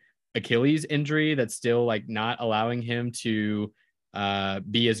the Achilles injury that's still like not allowing him to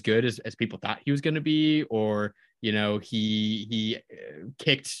be as good as people thought he was going to be, or he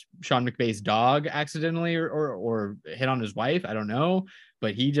kicked Sean McVay's dog accidentally or hit on his wife. I don't know,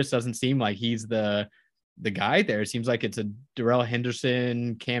 but he just doesn't seem like he's the guy there. It seems like it's a Darrell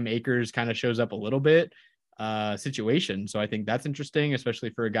Henderson, Cam Akers kind of shows up a little bit situation. So I think that's interesting,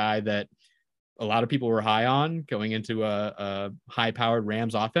 especially for a guy that a lot of people were high on going into a high powered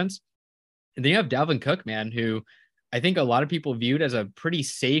Rams offense. And then you have Dalvin Cook, man, who I think a lot of people viewed as a pretty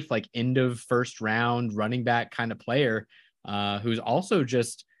safe, like end of first round running back kind of player, who's also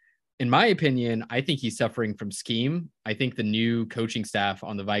just, in my opinion, I think he's suffering from scheme. I think the new coaching staff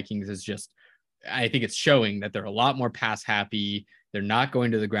on the Vikings is just, I think it's showing that they're a lot more pass happy. They're not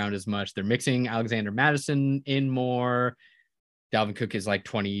going to the ground as much. They're mixing Alexander Mattison in more. Dalvin Cook is like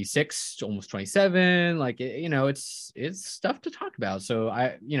 26, almost 27. Like, it's stuff to talk about. So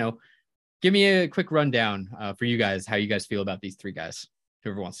give me a quick rundown for you guys, how you guys feel about these 3 guys,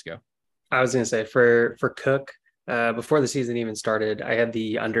 whoever wants to go. I was going to say for Cook, before the season even started, I had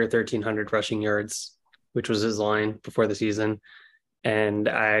the under 1,300 rushing yards, which was his line before the season. And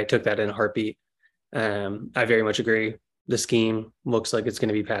I took that in a heartbeat. I very much agree. The scheme looks like it's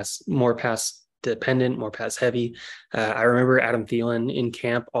going to be more pass dependent, more pass heavy. I remember Adam Thielen in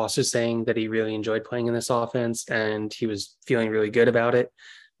camp also saying that he really enjoyed playing in this offense and he was feeling really good about it,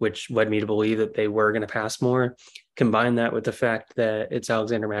 which led me to believe that they were going to pass more. Combine that with the fact that it's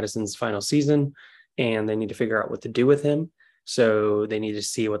Alexander Madison's final season and they need to figure out what to do with him. So they need to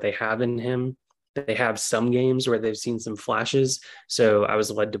see what they have in him. They have some games where they've seen some flashes. So I was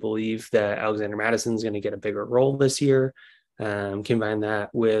led to believe that Alexander Madison's going to get a bigger role this year. Combine that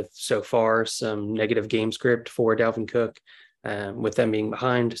with so far some negative game script for Dalvin Cook, with them being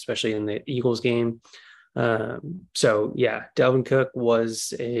behind, especially in the Eagles game. So yeah, Dalvin Cook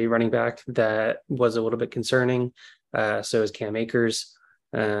was a running back that was a little bit concerning. So is Cam Akers.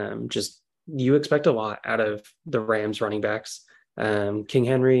 Just you expect a lot out of the Rams running backs. King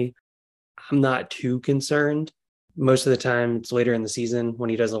Henry, I'm not too concerned. Most of the time it's later in the season when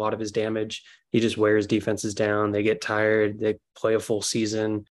he does a lot of his damage. He just wears defenses down. They get tired. They play a full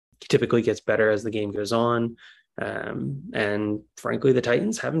season. He typically gets better as the game goes on. And frankly, the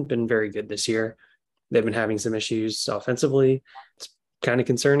Titans haven't been very good this year. they've been having some issues offensively. It's kind of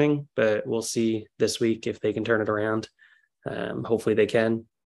concerning, but we'll see this week if they can turn it around. Hopefully they can,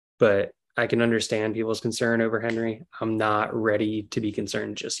 but I can understand people's concern over Henry. I'm not ready to be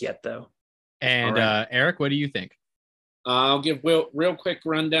concerned just yet, though. And right. Eric, what do you think? I'll give Will real quick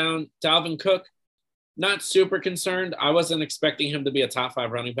rundown. Dalvin Cook, not super concerned. I wasn't expecting him to be a top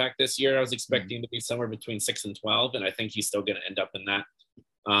 5 running back this year. I was expecting to be somewhere between 6 and 12, and I think he's still going to end up in that.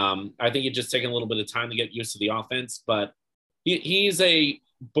 I think it's just taking a little bit of time to get used to the offense, but he's a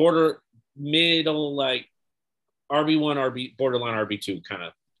middle, like RB1, borderline RB2 kind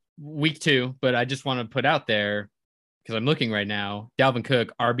of. Week 2, but I just want to put out there, because I'm looking right now, Dalvin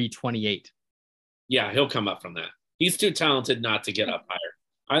Cook, RB28. Yeah, he'll come up from that. He's too talented not to get up higher.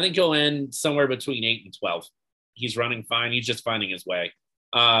 I think he'll end somewhere between 8 and 12. He's running fine. He's just finding his way.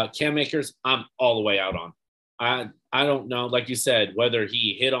 Cam Akers, I'm all the way out on. I don't know, like you said, whether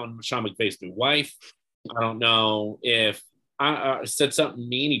he hit on Sean McVay's new wife. I don't know if I said something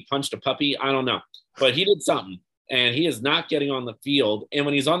mean. He punched a puppy. I don't know. But he did something, and he is not getting on the field. And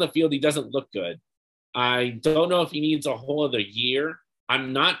when he's on the field, he doesn't look good. I don't know if he needs a whole other year.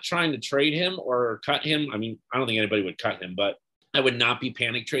 I'm not trying to trade him or cut him. I mean, I don't think anybody would cut him, but I would not be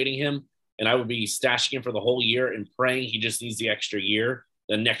panic trading him. And I would be stashing him for the whole year and praying he just needs the extra year.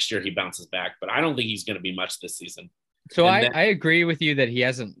 Then next year he bounces back. But I don't think he's going to be much this season. So I agree with you that he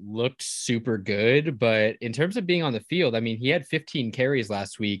hasn't looked super good. But in terms of being on the field, I mean, he had 15 carries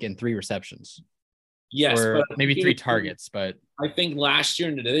last week and 3 receptions. Yes, or maybe 3 targets. But I think last year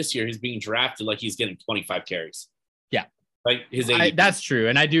into this year, he's being drafted like he's getting 25 carries. Yeah. Like that's true.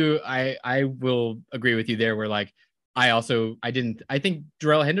 And I will agree with you there where like, I think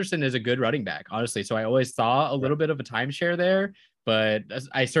Darrell Henderson is a good running back, honestly. So I always saw a little bit of a timeshare there, but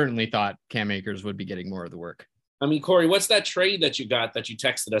I certainly thought Cam Akers would be getting more of the work. I mean, Corey, what's that trade that you got that you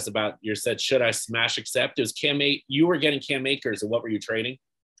texted us about? You said, should I smash accept? It was you were getting Cam Akers, and what were you trading?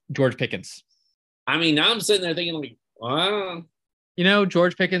 George Pickens. I mean, now I'm sitting there thinking like, wow. You know,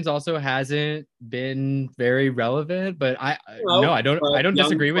 George Pickens also hasn't been very relevant, but I don't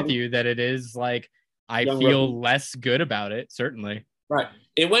disagree with you that it is like, I feel less good about it, certainly. Right.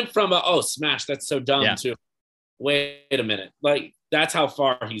 It went from smash, that's so dumb, to wait a minute. Like, that's how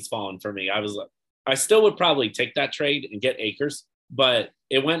far he's fallen for me. I was like, I still would probably take that trade and get Akers, but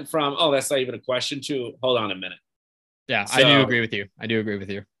it went from, that's not even a question, to hold on a minute. Yeah, so, I do agree with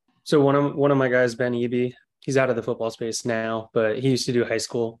you. So one of my guys, Ben Eby, he's out of the football space now, but he used to do high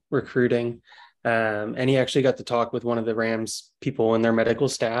school recruiting. And he actually got to talk with one of the Rams people in their medical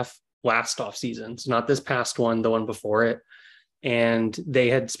staff last off season. So not this past one, the one before it. And they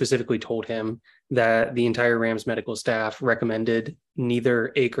had specifically told him that the entire Rams medical staff recommended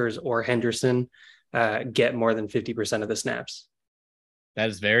neither Akers or Henderson get more than 50% of the snaps. That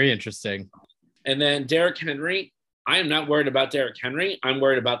is very interesting. And then Derrick Henry, I am not worried about Derrick Henry. I'm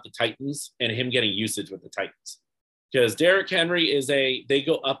worried about the Titans and him getting usage with the Titans. Because Derrick Henry they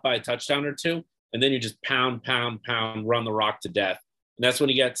go up by a touchdown or 2, and then you just pound, run the rock to death. And that's when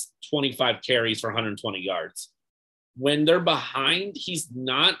he gets 25 carries for 120 yards. When they're behind, he's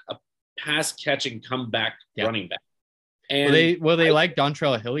not a pass-catching comeback running back. And they like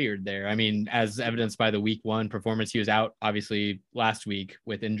Dontrell Hilliard there. I mean, as evidenced by the week 1 performance, he was out obviously last week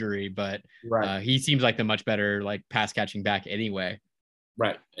with injury, but he seems like the much better like pass-catching back anyway.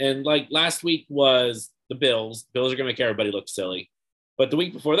 Right. And like last week was the Bills. Bills are going to make everybody look silly. But the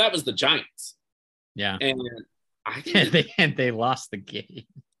week before that was the Giants. Yeah. And I think they lost the game.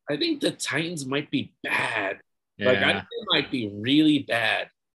 I think the Titans might be bad. Yeah. Like I think they might be really bad.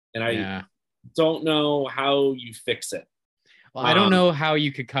 And I don't know how you fix it. Well, I don't know how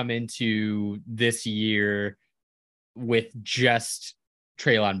you could come into this year with just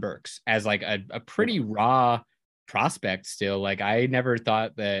Treylon Burks as like a pretty raw prospect still. Like I never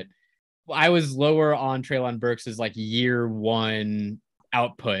thought that I was lower on Treylon Burks as like year 1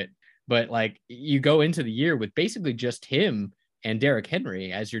 output. But like you go into the year with basically just him and Derrick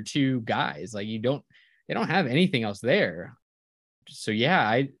Henry as your 2 guys. Like they don't have anything else there. So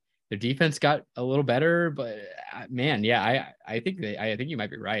yeah, their defense got a little better, but man, yeah, I think you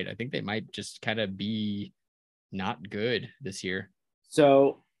might be right. I think they might just kind of be not good this year.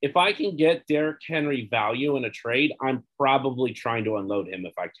 So if I can get Derrick Henry value in a trade, I'm probably trying to unload him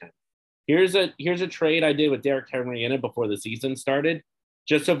if I can. Here's a trade I did with Derrick Henry in it before the season started.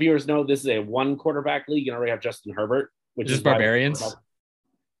 Just so viewers know, this is a 1 quarterback league and I already have Justin Herbert, which is Barbarians.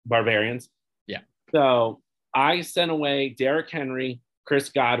 Barbarians. Yeah. So I sent away Derrick Henry, Chris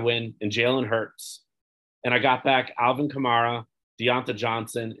Godwin, and Jalen Hurts. And I got back Alvin Kamara, Deonta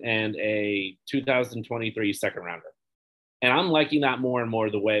Johnson, and a 2023 second rounder. And I'm liking that more and more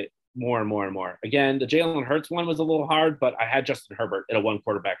the way more and more and more. Again, the Jalen Hurts one was a little hard, but I had Justin Herbert in a one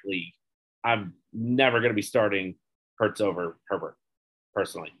quarterback league. I'm never going to be starting Hurts over Herbert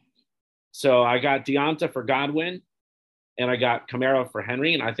personally. So I got Deonta for Godwin and I got Kamara for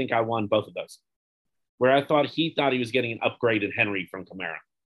Henry. And I think I won both of those, where I thought he was getting an upgrade in Henry from Kamara.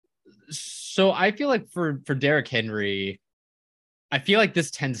 So I feel like for Derrick Henry, I feel like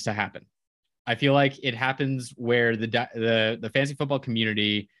this tends to happen. I feel like it happens where the fantasy football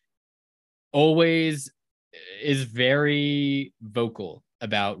community always is very vocal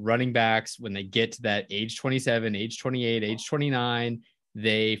about running backs. When they get to that age 27, age 28, age 29,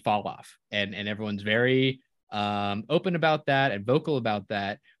 they fall off, and everyone's very open about that and vocal about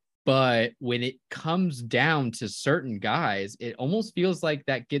that. But when it comes down to certain guys, it almost feels like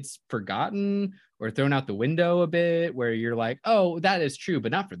that gets forgotten or thrown out the window a bit, where you're like, oh, that is true,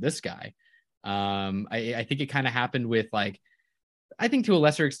 but not for this guy. I think it kind of happened with, like, I think to a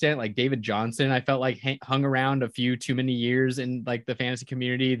lesser extent, like David Johnson, I felt like hung around a few too many years in like the fantasy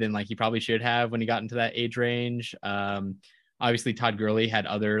community than like he probably should have when he got into that age range. Obviously Todd Gurley had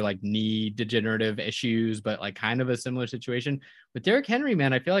other like knee degenerative issues, but like kind of a similar situation. But Derrick Henry,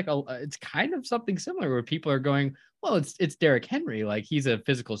 man, I feel like it's kind of something similar where people are going, well, it's Derrick Henry. Like, he's a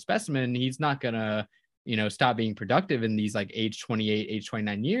physical specimen. He's not gonna, stop being productive in these like age 28, age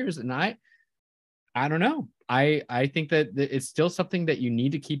 29 years. And I don't know. I think that it's still something that you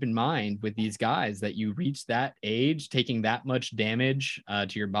need to keep in mind with these guys, that you reach that age, taking that much damage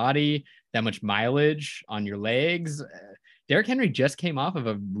to your body, that much mileage on your legs. Derrick Henry just came off of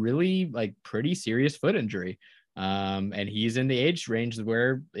a really like pretty serious foot injury. And he's in the age range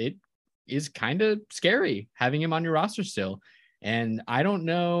where it is kind of scary having him on your roster still. And I don't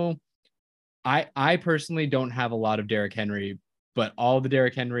know. I personally don't have a lot of Derrick Henry, but all the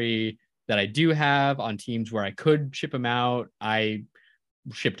Derrick Henry that I do have on teams where I could ship him out, I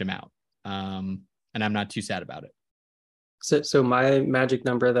shipped him out. And I'm not too sad about it. So my magic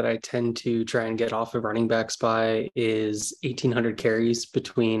number that I tend to try and get off of running backs by is 1,800 carries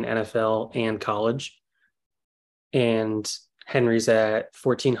between NFL and college. And Henry's at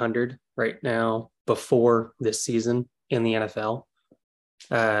 1,400 right now before this season in the NFL.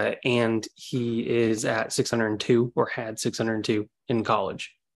 And he is at 602, or had 602 in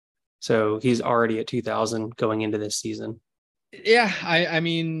college. So he's already at 2,000 going into this season. Yeah, I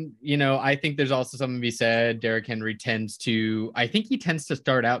mean, I think there's also something to be said. Derrick Henry tends to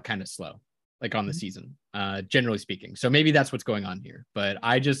start out kind of slow, like on the season, generally speaking. So maybe that's what's going on here. But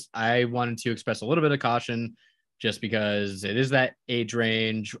I wanted to express a little bit of caution, just because it is that age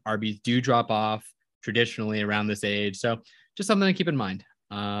range. RBs do drop off traditionally around this age. So just something to keep in mind.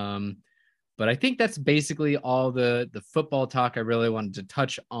 But I think that's basically all the football talk I really wanted to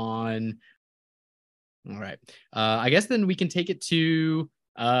touch on. All right. I guess then we can take it to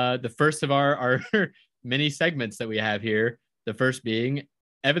the first of our mini segments that we have here. The first being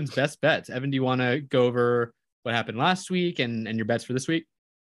Evan's best bets. Evan, do you want to go over what happened last week and your bets for this week?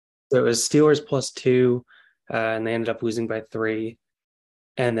 So it was Steelers +2, and they ended up losing by 3.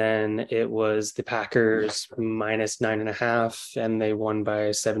 And then it was the Packers -9.5, and they won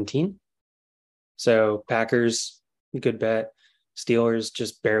by 17. So Packers, good bet. Steelers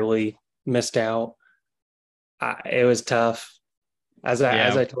just barely missed out. It was tough. As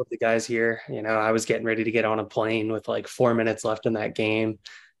I told the guys here, I was getting ready to get on a plane with like 4 minutes left in that game,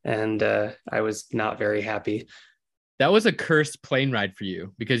 and I was not very happy. That was a cursed plane ride for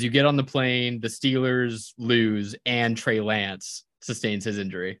you, because you get on the plane, the Steelers lose, and Trey Lance sustains his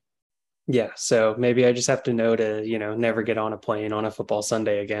injury. Yeah, so maybe I just have to know to, never get on a plane on a football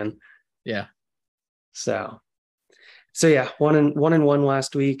Sunday again. Yeah. So yeah, 1-1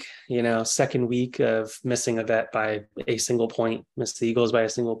 last week, second week of missing a bet by a single point, missed the Eagles by a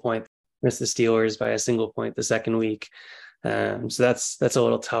single point, missed the Steelers by a single point the second week. So that's a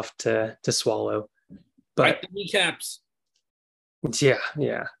little tough to swallow. But right, the kneecaps.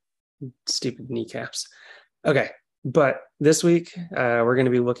 Yeah. Stupid kneecaps. Okay. But this week, we're going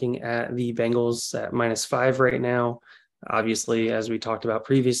to be looking at the Bengals at -5 right now. Obviously, as we talked about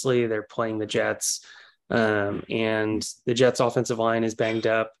previously, they're playing the Jets. And the Jets offensive line is banged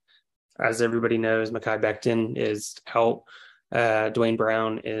up. As everybody knows, Mekhi Becton is out. Dwayne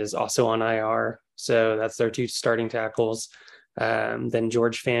Brown is also on IR. So that's their 2 starting tackles. Then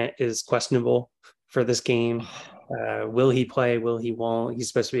George Fant is questionable for this game. Will he play? Will he won't? He's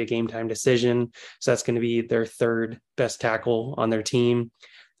supposed to be a game time decision. So that's going to be their 3rd best tackle on their team,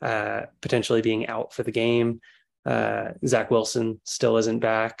 potentially being out for the game. Zach Wilson still isn't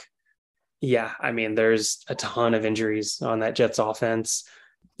back. Yeah, I mean, there's a ton of injuries on that Jets offense.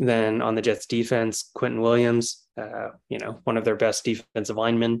 Then on the Jets defense, Quentin Williams, one of their best defensive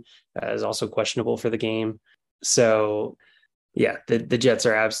linemen, is also questionable for the game. So, yeah, the Jets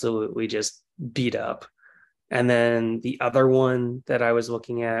are absolutely just beat up. And then the other one that I was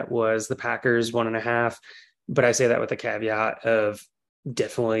looking at was the Packers 1.5. But I say that with a caveat of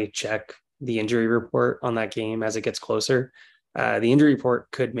definitely check the injury report on that game as it gets closer. The injury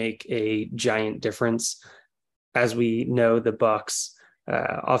report could make a giant difference. As we know, the Bucs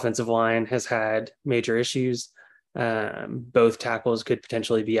offensive line has had major issues. Both tackles could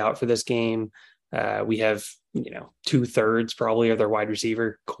potentially be out for this game. We have, 2/3 probably of their wide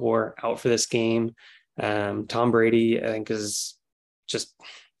receiver core out for this game. Tom Brady, I think, is just,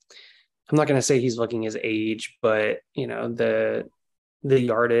 I'm not going to say he's looking his age, but, the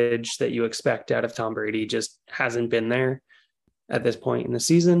yardage that you expect out of Tom Brady just hasn't been there at this point in the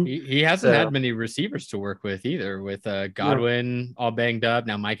season. He hasn't had many receivers to work with either, with Godwin all banged up.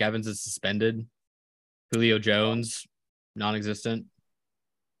 Now Mike Evans is suspended. Julio Jones, non-existent.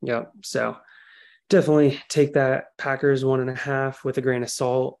 Yeah. So definitely take that Packers 1.5 with a grain of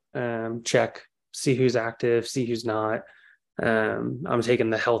salt. Check, see who's active, see who's not. I'm taking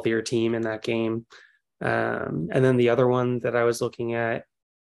the healthier team in that game. And then the other one that I was looking at,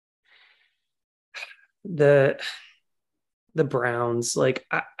 the Browns, like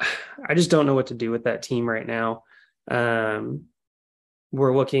I just don't know what to do with that team right now.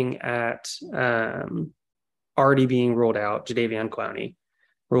 We're looking at already being ruled out, Jadeveon Clowney.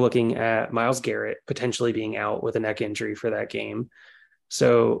 We're looking at Myles Garrett potentially being out with a neck injury for that game.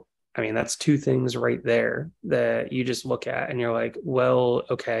 So, I mean, that's two things right there that you just look at and you're like, well,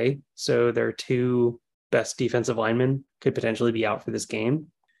 okay, so their two best defensive linemen could potentially be out for this game.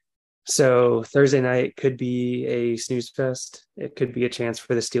 So Thursday night could be a snooze fest. It could be a chance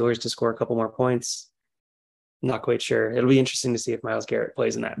for the Steelers to score a couple more points. Not quite sure. It'll be interesting to see if Myles Garrett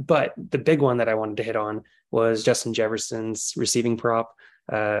plays in that. But the big one that I wanted to hit on was Justin Jefferson's receiving prop,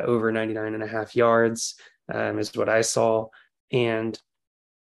 over 99.5 yards, is what I saw. And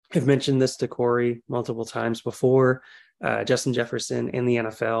I've mentioned this to Corey multiple times before. Justin Jefferson in the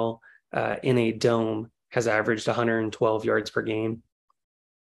NFL in a dome has averaged 112 yards per game.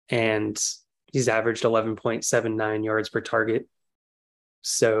 And he's averaged 11.79 yards per target.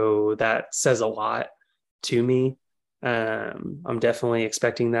 So that says a lot to me. I'm definitely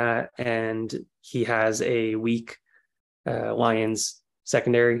expecting that. And he has a weak Lions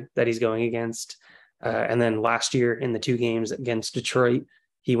secondary that he's going against. And then last year in the two games against Detroit,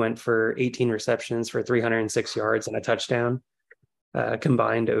 he went for 18 receptions for 306 yards and a touchdown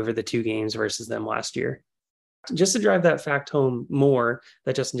combined over the two games versus them last year. Just to drive that fact home more,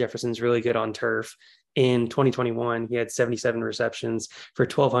 that Justin Jefferson's really good on turf. In 2021, he had 77 receptions for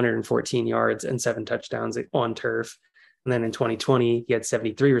 1,214 yards and 7 touchdowns on turf. And then in 2020, he had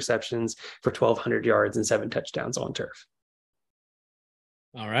 73 receptions for 1,200 yards and 7 touchdowns on turf.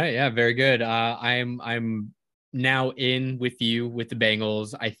 All right. Yeah, very good. I'm now in with you with the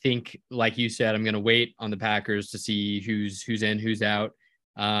Bengals. I think, like you said, I'm going to wait on the Packers to see who's in, who's out.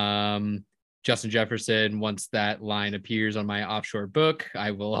 Justin Jefferson, once that line appears on my offshore book, I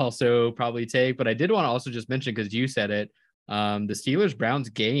will also probably take. But I did want to also just mention, because you said it, the Steelers-Browns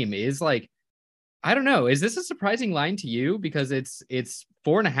game is like, I don't know, is this a surprising line to you? Because it's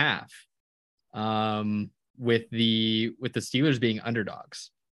 4.5 with the Steelers being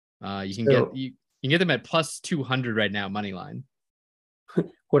underdogs. You can get them at plus 200 right now, money line.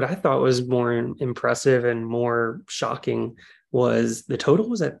 What I thought was more impressive and more shocking was the total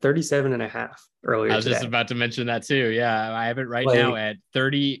was at 37.5 earlier. I was just about to mention that too. Yeah. I have it right now at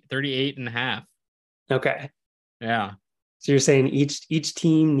 38.5. Okay. Yeah. So you're saying each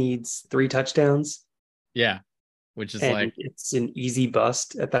team needs 3 touchdowns? Yeah. Which is like, it's an easy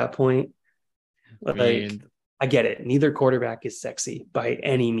bust at that point. I get it. Neither quarterback is sexy by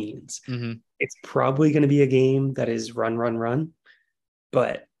any means. Mm-hmm. It's probably going to be a game that is run,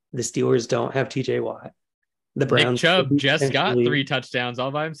 but the Steelers don't have TJ Watt. The Browns, Nick Chubb just got 3 touchdowns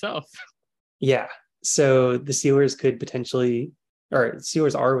all by himself. Yeah. So the Steelers could potentially, or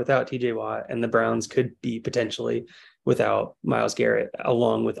Steelers are without TJ Watt, and the Browns could be potentially without Myles Garrett,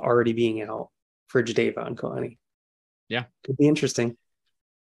 along with already being out for Jadeveon Clowney. Yeah. Could be interesting.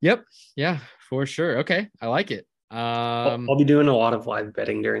 Yep. Yeah, for sure. Okay. I like it. I'll be doing a lot of live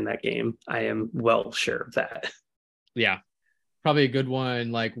betting during that game. I am well sure of that. Yeah. Probably a good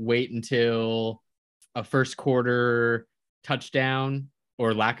one. Like, wait until a first quarter touchdown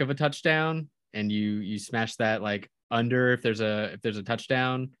or lack of a touchdown, and you smash that like under if there's a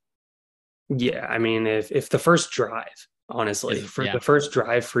touchdown. Yeah, I mean, if the first drive, honestly, the first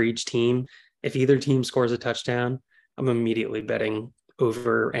drive for each team, if either team scores a touchdown, I'm immediately betting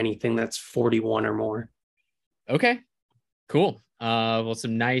over anything that's 41 or more. Okay, cool. Well,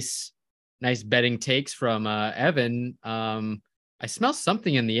 some nice betting takes from Evan. I smell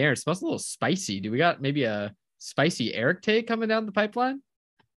something in the air. It smells a little spicy. Do we got maybe a spicy Eric take coming down the pipeline?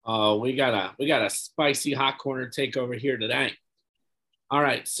 Oh, we got a spicy hot corner take over here today. All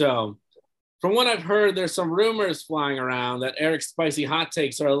right, so from what I've heard, there's some rumors flying around that Eric's spicy hot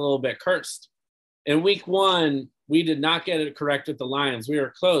takes are a little bit cursed. In week 1, we did not get it correct with the Lions. We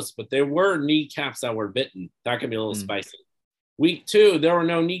were close, but there were kneecaps that were bitten. That can be a little spicy. Week 2, there were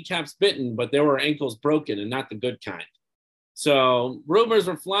no kneecaps bitten, but there were ankles broken, and not the good kind. So rumors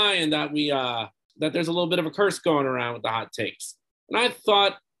were flying that that there's a little bit of a curse going around with the hot takes. And I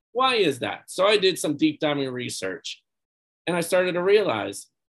thought, why is that? So I did some deep diving research, and I started to realize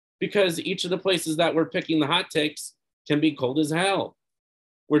because each of the places that we're picking the hot takes can be cold as hell.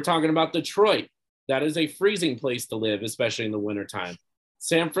 We're talking about Detroit. That is a freezing place to live, especially in the wintertime.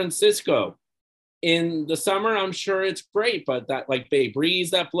 San Francisco. In the summer, I'm sure it's great, but that like bay breeze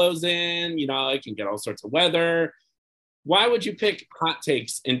that blows in, it can get all sorts of weather. Why would you pick hot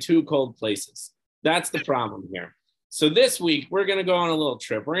takes in 2 cold places? That's the problem here. So this week, we're going to go on a little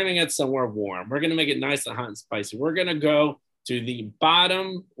trip. We're going to get somewhere warm. We're going to make it nice and hot and spicy. We're going to go to the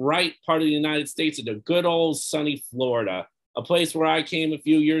bottom right part of the United States, into good old sunny Florida, a place where I came a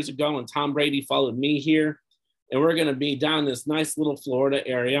few years ago and Tom Brady followed me here. And we're going to be down this nice little Florida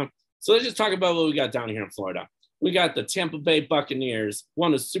area. So let's just talk about what we got down here in Florida. We got the Tampa Bay Buccaneers,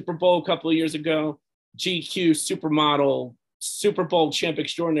 won a Super Bowl a couple of years ago. GQ supermodel, Super Bowl champ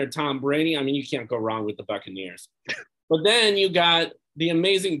extraordinaire Tom Brady. I mean, you can't go wrong with the Buccaneers. But then you got the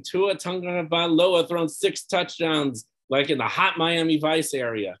amazing Tua Tagovailoa throwing 6 touchdowns like in the hot Miami Vice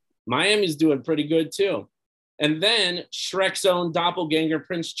area. Miami's doing pretty good too. And then Shrek's own doppelganger,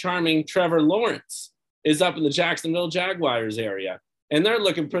 Prince Charming, Trevor Lawrence, is up in the Jacksonville Jaguars area. And they're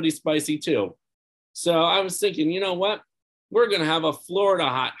looking pretty spicy too. So I was thinking, you know what? We're going to have a Florida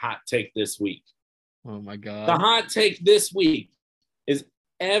hot take this week. Oh my God. The hot take this week is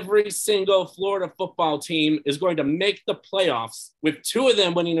every single Florida football team is going to make the playoffs, with 2 of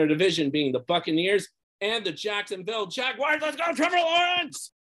them winning their division, being the Buccaneers and the Jacksonville Jaguars. Let's go, Trevor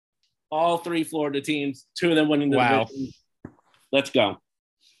Lawrence! All 3 Florida teams, 2 of them winning the division. Let's go.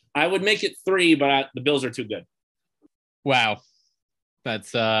 I would make it 3, but the Bills are too good. Wow.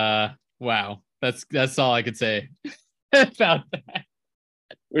 That's wow. That's all I could say about that.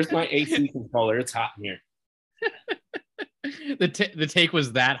 Where's my AC controller? It's hot in here. The take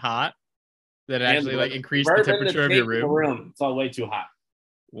was that hot that it actually increased the temperature of your room. It's all way too hot.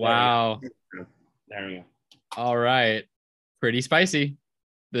 Wow. There we go. All right. Pretty spicy.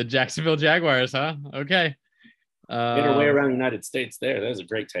 The Jacksonville Jaguars, huh? Okay. Made our way around the United States there. That was a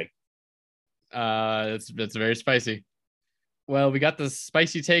great take. That's very spicy. Well, we got the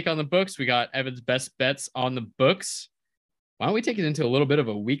spicy take on the books. We got Evan's best bets on the books. Why don't we take it into a little bit of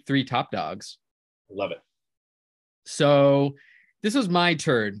a week 3 top dogs? Love it. So this was my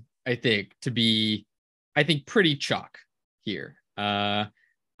turn, I think, to be, pretty chalk here.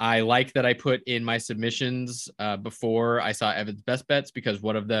 I like that I put in my submissions before I saw Evan's best bets, because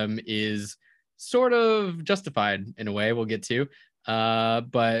one of them is sort of justified in a way we'll get to.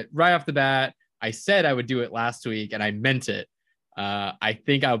 But right off the bat, I said I would do it last week, and I meant it. I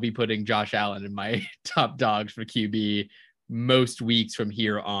think I'll be putting Josh Allen in my top dogs for QB most weeks from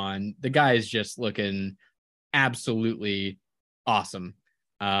here on. The guy is just looking absolutely awesome,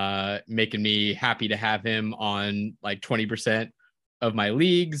 making me happy to have him on like 20% of my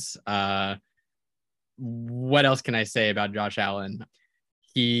leagues. What else can I say about Josh Allen?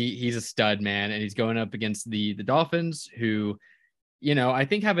 He's a stud, man, and he's going up against the Dolphins, who, I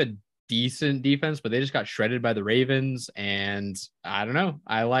think have a decent defense, but they just got shredded by the Ravens. And I don't know.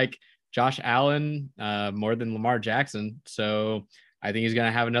 I like Josh Allen more than Lamar Jackson. So I think he's going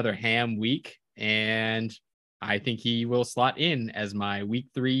to have another ham week, and I think he will slot in as my week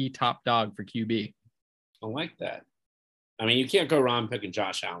 3 top dog for QB. I like that. I mean, you can't go wrong picking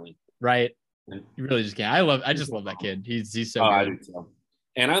Josh Allen. Right. You really just can't. I just love that kid. He's so good. I do so.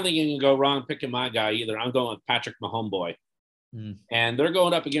 And I don't think you can go wrong picking my guy either. I'm going with Patrick Mahomes. And they're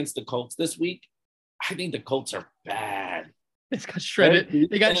going up against the Colts this week. I think the Colts are bad. They got shredded.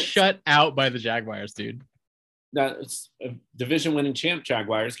 They got shut out by the Jaguars, dude. That's a division-winning champ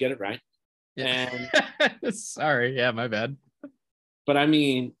Jaguars. Get it right. Yeah. And sorry. Yeah, my bad. But, I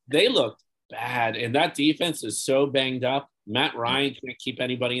mean, they looked bad. And that defense is so banged up. Matt Ryan can't keep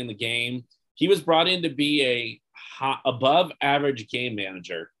anybody in the game. He was brought in to be a above-average game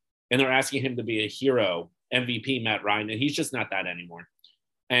manager, and they're asking him to be a hero, MVP Matt Ryan, and he's just not that anymore.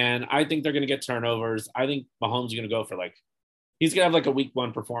 And I think they're going to get turnovers. I think Mahomes is going to go for like he's going to have like a week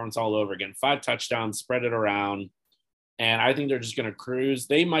 1 performance all over again. 5 touchdowns, spread it around. And I think they're just going to cruise.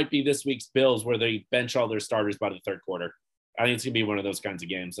 They might be this week's Bills where they bench all their starters by the third quarter. I think it's going to be one of those kinds of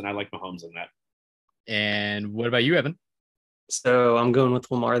games. And I like Mahomes in that. And what about you, Evan? So I'm going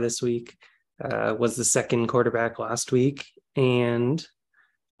with Lamar this week. Was the second quarterback last week. And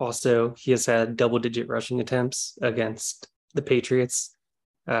also he has had double-digit rushing attempts against the Patriots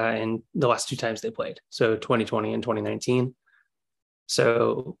in the last 2 times they played. So 2020 and 2019.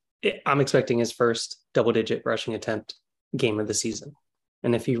 So I'm expecting his first double-digit rushing attempt game of the season.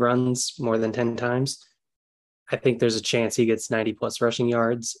 And if he runs more than 10 times, I think there's a chance he gets 90+ rushing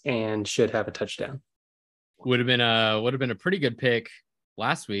yards and should have a touchdown. Would have been a pretty good pick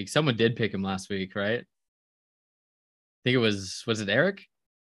last week. Someone did pick him last week, right? I think it was it Eric?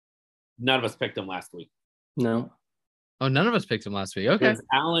 None of us picked him last week. No. Oh, none of us picked him last week. Okay. It was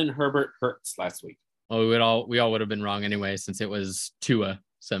Allen, Herbert, Hurts last week. Well, we all would have been wrong anyway, since it was Tua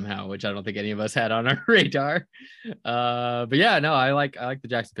somehow, which I don't think any of us had on our radar. But yeah, no, I like the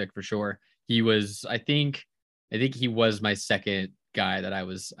Jackson pick for sure. He was, I think he was my second guy that I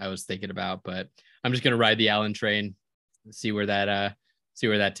was thinking about, but I'm just gonna ride the Allen train, see where that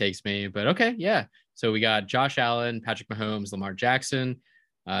takes me. But okay, yeah. So we got Josh Allen, Patrick Mahomes, Lamar Jackson.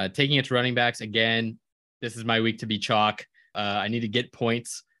 Taking it to running backs again. This is my week to be chalk. I need to get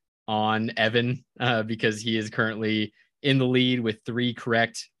points on Evan because he is currently in the lead with 3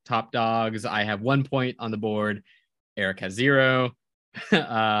 correct top dogs. I have 1 point on the board. Eric has 0.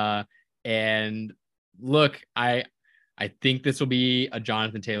 And look, I think this will be a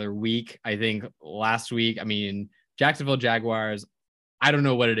Jonathan Taylor week. I think last week, Jacksonville Jaguars, I don't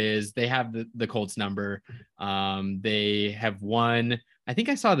know what it is. They have the Colts number. They have won. I think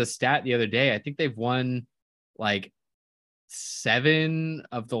I saw the stat the other day. I think they've won like 7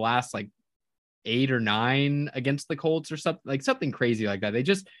 of the last like 8 or 9 against the Colts or something crazy like that.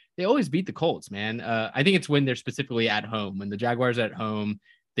 They always beat the Colts, man. I think it's when they're specifically at home. When the Jaguars are at home,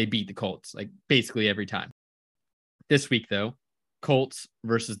 they beat the Colts like basically every time. This week though, Colts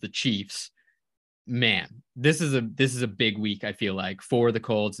versus the Chiefs. Man, this is a big week, I feel like, for the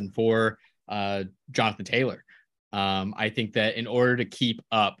Colts and for Jonathan Taylor. I think that in order to keep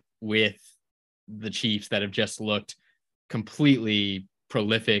up with the Chiefs that have just looked completely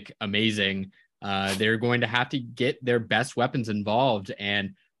prolific, amazing, they're going to have to get their best weapons involved.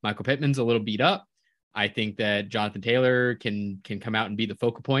 And Michael Pittman's a little beat up. I think that Jonathan Taylor can come out and be the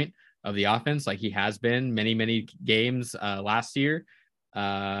focal point of the offense like he has been many games last year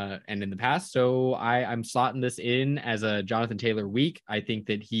and in the past. So I'm slotting this in as a Jonathan Taylor week. I think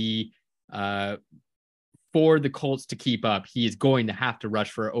that he for the Colts to keep up, he is going to have to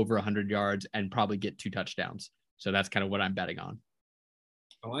rush for over 100 yards and probably get 2 touchdowns. So that's kind of what I'm betting on.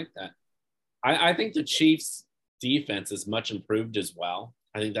 I like that. I think the Chiefs defense is much improved as well.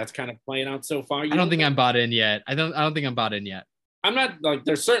 I think that's kind of playing out so far. I don't think I'm bought in yet. I don't think I'm bought in yet. I'm not like,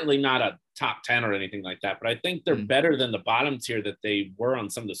 they're certainly not a top 10 or anything like that, but I think they're better than the bottom tier that they were on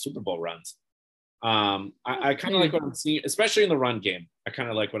some of the Super Bowl runs. I kind of like what I'm seeing, especially in the run game. I kind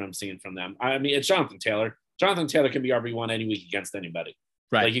of like what I'm seeing from them. I mean, it's Jonathan Taylor. Jonathan Taylor can be RB1 any week against anybody.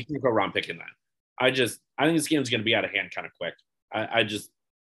 Right. Like, you can't go wrong picking that. I think this game's going to be out of hand kind of quick. I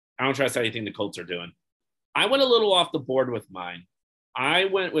don't trust anything the Colts are doing. I went a little off the board with mine. I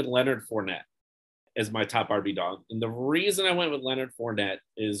went with Leonard Fournette as my top RB dog. And the reason I went with Leonard Fournette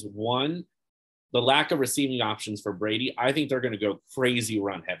is, one, the lack of receiving options for Brady. I think they're going to go crazy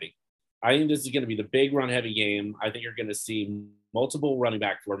run heavy. I think this is going to be the big run heavy game. I think you're going to see multiple running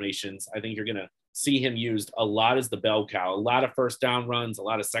back formations. I think you're going to see him used a lot as the bell cow, a lot of first down runs, a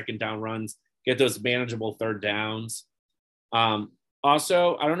lot of second down runs, get those manageable third downs.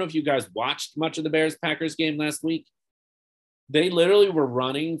 Also, I don't know if you guys watched much of the Bears-Packers game last week. They literally were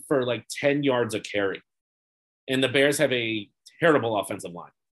running for like 10 yards a carry. And the Bears have a terrible offensive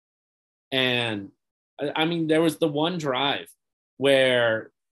line. And I mean, there was the one drive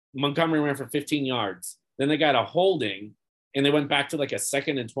where Montgomery ran for 15 yards. Then they got a holding and they went back to like a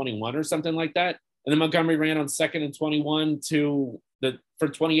 2nd and 21 or something like that. And then Montgomery ran on 2nd and 21 for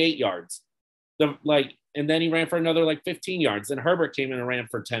 28 yards. And then he ran for another like 15 yards. Then Herbert came in and ran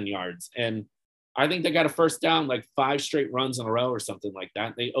for 10 yards. And I think they got a first down like 5 straight runs in a row or something like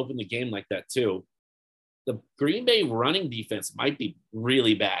that. They opened the game like that too. The Green Bay running defense might be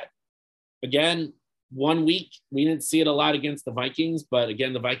really bad. Again, 1 week, we didn't see it a lot against the Vikings, but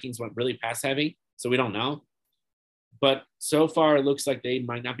again, the Vikings went really pass heavy, so we don't know. But so far, it looks like they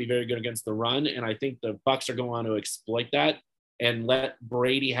might not be very good against the run, and I think the Bucs are going to exploit that and let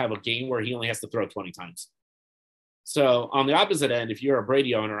Brady have a game where he only has to throw 20 times. So on the opposite end, if you're a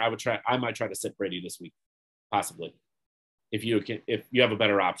Brady owner, I might try to sit Brady this week, possibly. if you have a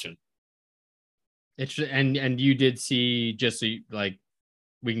better option. It's and you did see, just so you, like,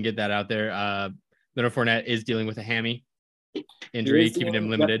 we can get that out there. Leonard Fournette is dealing with a hammy injury, keeping him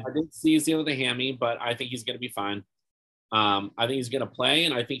limited. I didn't see he's dealing with a hammy, but I think he's going to be fine. I think he's going to play,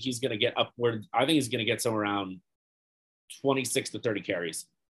 and I think he's going to get upward. I think he's going to get somewhere around 26 to 30 carries.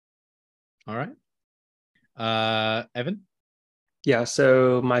 All right. Evan? Yeah,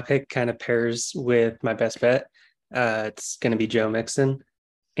 so my pick kind of pairs with my best bet. It's going to be Joe Mixon.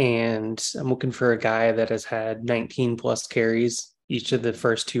 And I'm looking for a guy that has had 19 plus carries each of the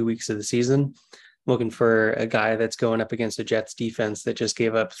first 2 weeks of the season. I'm looking for a guy that's going up against a Jets defense that just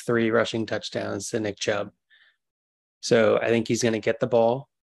gave up 3 rushing touchdowns to Nick Chubb. So I think he's going to get the ball.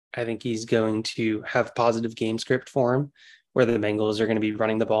 I think he's going to have positive game script for him, where the Bengals are going to be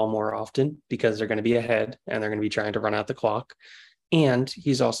running the ball more often because they're going to be ahead and they're going to be trying to run out the clock. And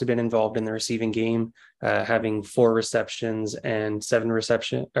he's also been involved in the receiving game, having 3 receptions and 7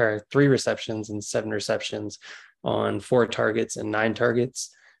 receptions on 4 targets and 9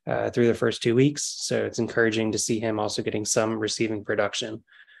 targets through the first 2 weeks. So it's encouraging to see him also getting some receiving production.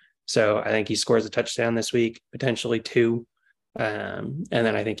 So I think he scores a touchdown this week, potentially 2. And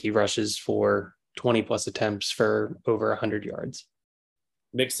then I think he rushes for 20 plus attempts for over 100 yards.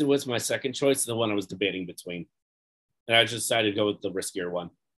 Mixon was my second choice, the one I was debating between. And I just decided to go with the riskier one.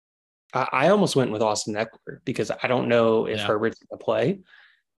 I almost went with Austin Ekeler because I don't know if Herbert's going to play.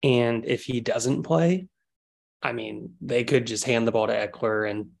 And if he doesn't play, I mean, they could just hand the ball to Ekeler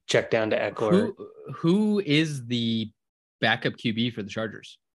and check down to Ekeler. Who is the backup QB for the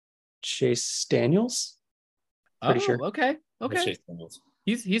Chargers? Chase Daniels. Pretty sure. Okay. Chase Daniels.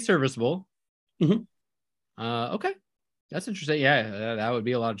 He's serviceable. Mm-hmm. Okay. That's interesting. Yeah, that would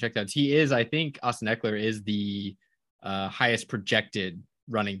be a lot of checkdowns. He is, I think Austin Ekeler is the highest projected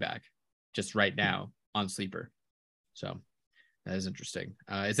running back just right now on Sleeper. So that is interesting.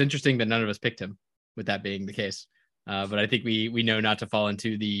 It's interesting that none of us picked him, with that being the case. But I think we know not to fall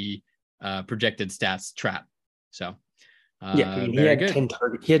into the projected stats trap. So he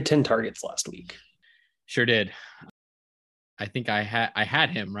had 10 targets last week. Sure did. I think I had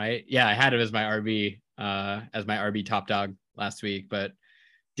him, right? Yeah, I had him as my RB top dog last week, but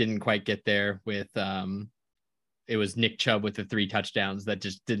didn't quite get there with it was Nick Chubb with the 3 touchdowns that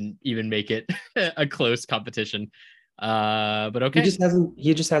just didn't even make it a close competition. But okay.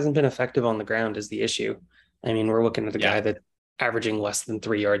 He just hasn't been effective on the ground is the issue. I mean, we're looking at a guy that's averaging less than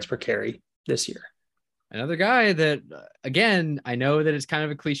 3 yards per carry this year. Another guy that, again, I know that it's kind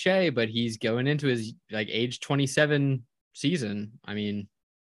of a cliche, but he's going into his like age 27 season. I mean,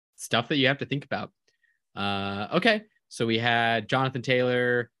 stuff that you have to think about. Okay. So we had Jonathan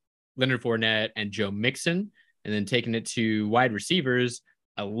Taylor, Leonard Fournette, and Joe Mixon, and then taking it to wide receivers.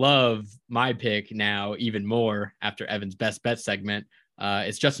 I love my pick now even more after Evan's best bet segment.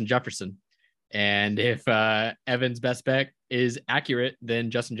 It's Justin Jefferson. And if Evan's best bet is accurate,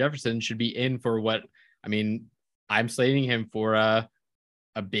 then Justin Jefferson should be in for what, I mean, I'm slating him for a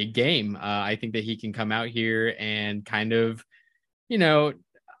big game. I think that he can come out here and kind of,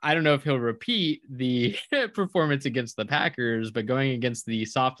 I don't know if he'll repeat the performance against the Packers, but going against the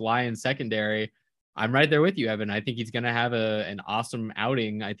soft Lions secondary, I'm right there with you, Evan. I think he's going to have an awesome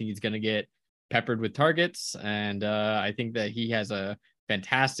outing. I think he's going to get peppered with targets. And I think that he has a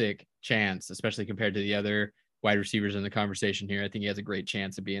fantastic chance, especially compared to the other wide receivers in the conversation here. I think he has a great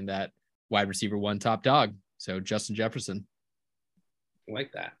chance of being that wide receiver 1 top dog. So Justin Jefferson. I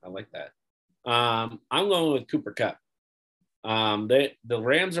like that. I'm going with Cooper Kupp. The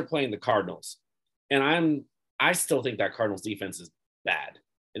Rams are playing the Cardinals, and I still think that Cardinals defense is bad.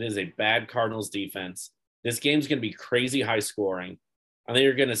 It is a bad Cardinals defense. This game's going to be crazy high scoring. I think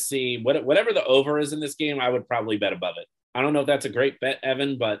you're going to see whatever the over is in this game. I would probably bet above it. I don't know if that's a great bet,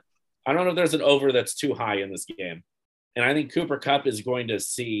 Evan, but I don't know if there's an over that's too high in this game. And I think Cooper Kupp is going to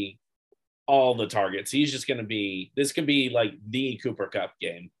see all the targets. He's just going to be, this could be like the Cooper Kupp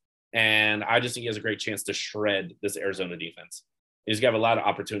game. And I just think he has a great chance to shred this Arizona defense. He's got a lot of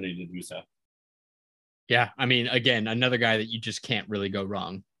opportunity to do so. Yeah. I mean, again, another guy that you just can't really go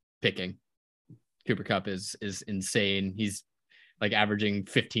wrong picking. Cooper Kupp is insane. He's like averaging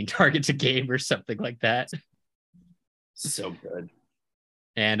 15 targets a game or something like that. So good.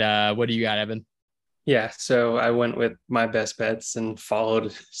 And what do you got, Evan? Yeah, so I went with my best bets and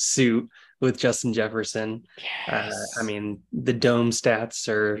followed suit with Justin Jefferson. Yes. I mean, the dome stats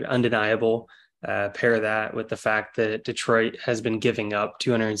are undeniable. Pair that with the fact that Detroit has been giving up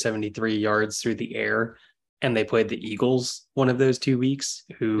 273 yards through the air, and they played the Eagles one of those 2 weeks,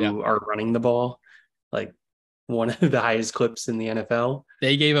 who are running the ball like one of the highest clips in the NFL.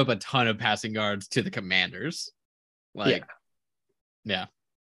 They gave up a ton of passing yards to the Commanders. Yeah.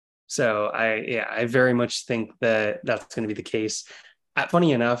 So I very much think that that's going to be the case.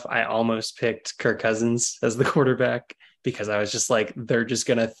 Funny enough, I almost picked Kirk Cousins as the quarterback because I was just like, they're just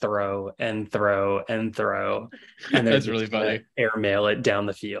going to throw and throw and throw. And they're That's really funny. Airmail it down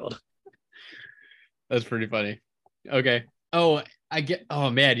the field. That's pretty funny. Okay. Oh, oh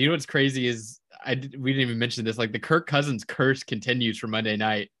man, you know what's crazy is we didn't even mention this. Like the Kirk Cousins curse continues for Monday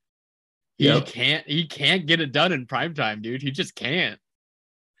night. He can't get it done in primetime, dude. He just can't.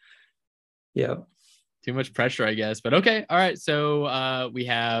 Yeah. Too much pressure, I guess. But okay. All right. So we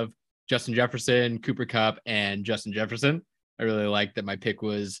have Justin Jefferson, Cooper Kupp, and Justin Jefferson. I really like that my pick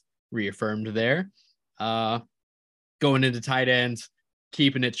was reaffirmed there. Going into tight ends,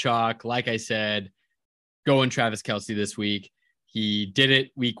 keeping it chalk. Like I said, going Travis Kelce this week. He did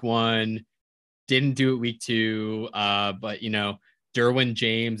it week 1, didn't do it week 2. But Derwin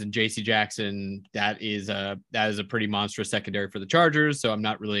James and JC Jackson, that is a pretty monstrous secondary for the Chargers. So I'm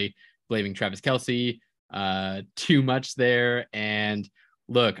not really blaming Travis Kelce too much there. And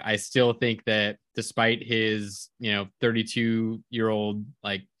look, I still think that despite his 32-year-old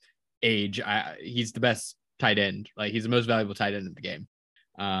like age, he's the best tight end. Like he's the most valuable tight end in the game.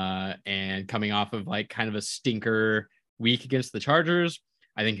 And coming off of like kind of a stinker week against the Chargers,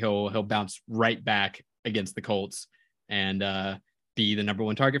 I think he'll bounce right back against the Colts and be the number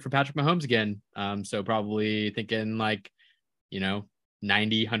 1 target for Patrick Mahomes again. So probably thinking like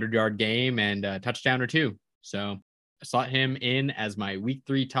 90, 100-yard game and a touchdown or 2. So I slot him in as my week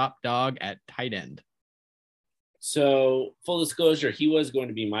 3 top dog at tight end. So full disclosure, he was going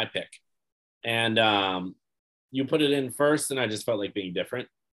to be my pick. And you put it in first, and I just felt like being different.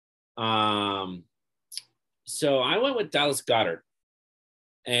 So I went with Dallas Goedert.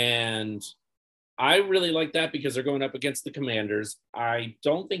 And I really like that because they're going up against the Commanders. I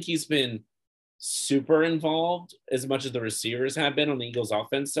don't think he's been super involved as much as the receivers have been on the Eagles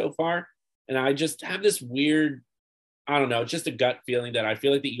offense so far. And I just have this weird, I don't know, just a gut feeling that I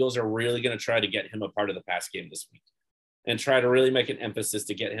feel like the Eagles are really going to try to get him a part of the pass game this week and try to really make an emphasis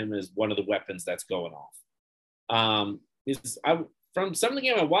to get him as one of the weapons that's going off. From some of the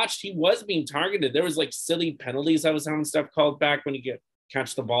game I watched, he was being targeted. There was like silly penalties I was having stuff called back when he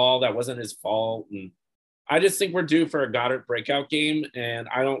catch the ball. That wasn't his fault. And I just think we're due for a Goddard breakout game, and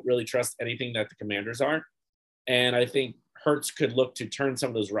I don't really trust anything that the Commanders are. And I think Hurts could look to turn some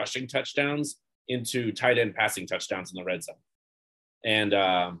of those rushing touchdowns into tight end passing touchdowns in the red zone. And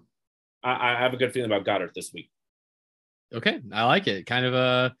I have a good feeling about Goddard this week. Okay, I like it. Kind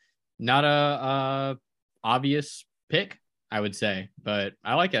of not a obvious pick, I would say, but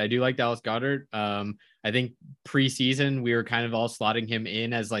I like it. I do like Dallas Goedert. I think preseason we were kind of all slotting him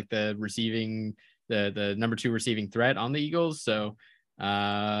in as like the number 2 receiving threat on the Eagles. So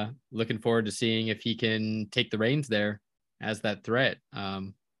looking forward to seeing if he can take the reins there as that threat. I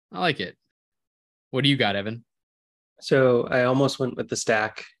like it. What do you got, Evan? So I almost went with the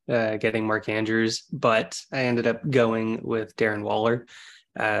stack, getting Mark Andrews, but I ended up going with Darren Waller,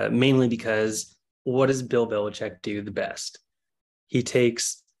 mainly because what does Bill Belichick do the best? He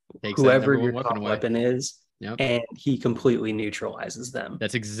takes whoever your top weapon is, and he completely neutralizes them.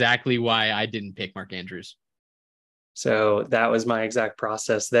 That's exactly why I didn't pick Mark Andrews. So that was my exact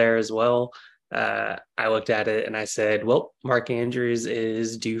process there as well. I looked at it and I said, well, Mark Andrews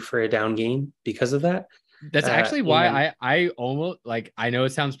is due for a down game because of that. That's actually why I almost, like, I know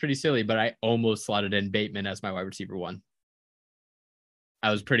it sounds pretty silly, but I almost slotted in Bateman as my wide receiver 1. I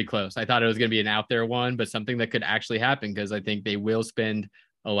was pretty close. I thought it was going to be an out there one, but something that could actually happen because I think they will spend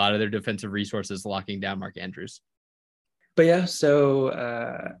a lot of their defensive resources locking down Mark Andrews. But yeah, so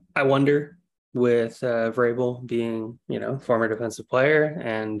I wonder with Vrabel being, former defensive player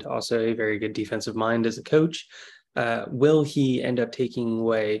and also a very good defensive mind as a coach, will he end up taking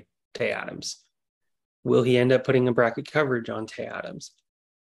away Tay Adams? Will he end up putting a bracket coverage on Tay Adams?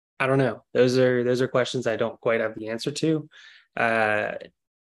 I don't know. Those are questions I don't quite have the answer to.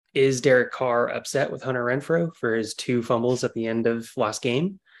 Is Derek Carr upset with Hunter Renfrow for his 2 fumbles at the end of last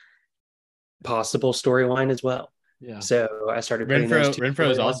game? Possible storyline as well. Yeah. So I started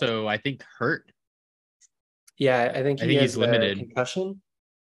Renfrow is also, I think, hurt. Yeah, I think he's limited. Concussion,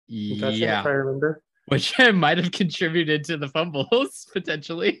 yeah, if I remember. Which might have contributed to the fumbles,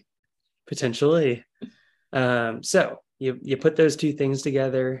 potentially. So you put those 2 things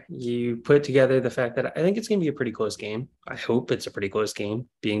together. You put together the fact that I think it's going to be a pretty close game. I hope it's a pretty close game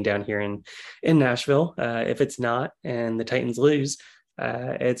being down here in Nashville. If it's not and the Titans lose,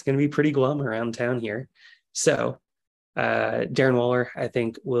 it's going to be pretty glum around town here. So Darren Waller, I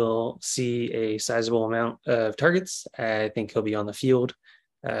think, will see a sizable amount of targets. I think he'll be on the field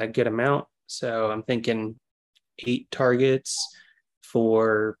a good amount. So I'm thinking 8 targets,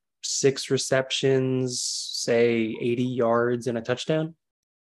 for 6 receptions, say 80 yards and a touchdown.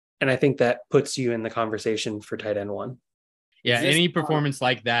 And I think that puts you in the conversation for tight end 1. Yeah, any performance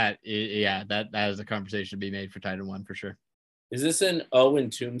like that, that is a conversation to be made for tight end 1 for sure. Is this an Owen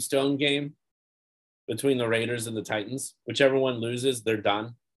Tombstone game between the Raiders and the Titans? Whichever one loses, they're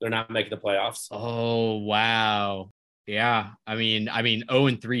done. They're not making the playoffs. Oh, wow. Yeah. I mean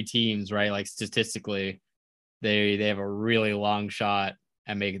 0-3 teams, right? Like statistically, they have a really long shot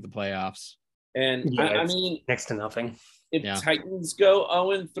at making the playoffs. And yeah, I mean, next to nothing. If Titans go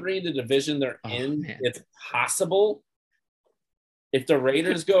 0-3, the division they're in, man, it's possible. If the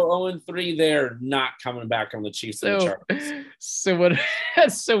Raiders go 0-3, they're not coming back on the Chiefs and the Chargers. So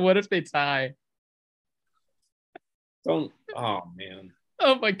what if they tie? Oh man.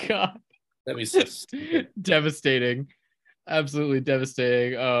 Oh my God. That'd be so stupid. Devastating. Absolutely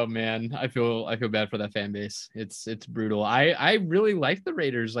devastating. Oh man. I feel bad for that fan base. It's brutal. I really like the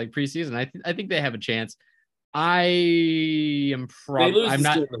Raiders like preseason. I think they have a chance. I'm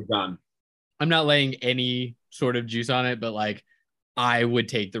not laying any sort of juice on it, but like I would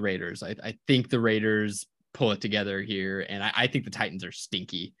take the Raiders. I think the Raiders pull it together here, and I think the Titans are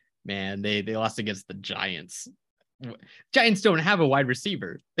stinky, man. They lost against the Giants. Giants don't have a wide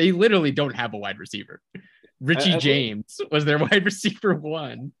receiver. They literally don't have a wide receiver. Richie James was their wide receiver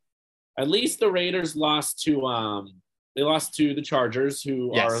 1. At least the Raiders lost to the Chargers,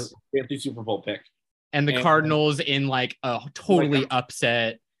 who are the Super Bowl pick. And the Cardinals in like a totally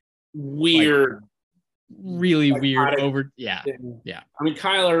upset, weird, like, really weird over. Yeah. I mean,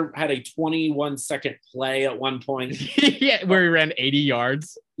 Kyler had a 21-second play at one point. Yeah, where he ran 80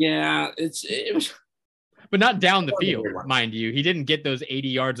 yards. Yeah, it was, but not down the field, mind you. He didn't get those 80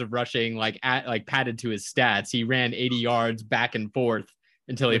 yards of rushing like padded to his stats. He ran 80 yards back and forth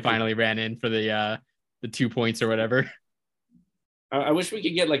until he finally ran in for the 2 points or whatever. I wish we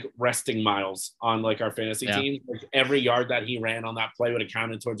could get like resting miles on like our fantasy team. Like every yard that he ran on that play would have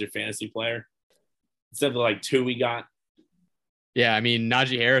counted towards your fantasy player instead of like 2 we got. Yeah, I mean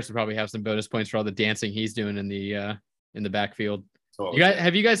Najee Harris would probably have some bonus points for all the dancing he's doing in the backfield. Totally.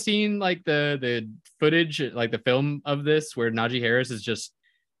 Have you guys seen like the footage, like the film of this where Najee Harris is just,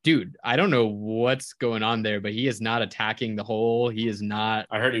 dude, I don't know what's going on there, but he is not attacking the hole. He is not.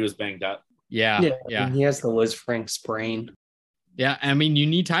 I heard he was banged up. Yeah. And he has the Liz Frank sprain. Yeah, I mean, you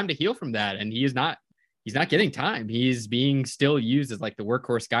need time to heal from that, and he's not getting time. He's being still used as like the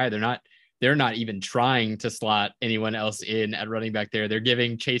workhorse guy. They're not even trying to slot anyone else in at running back there. They're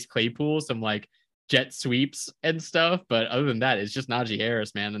giving Chase Claypool some like jet sweeps and stuff, but other than that, it's just Najee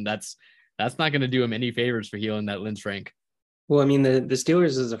Harris, man, and that's not going to do him any favors for healing that Liz Frank. Well, I mean, the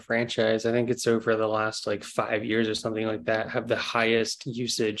Steelers as a franchise, I think it's over the last like 5 years or something like that, have the highest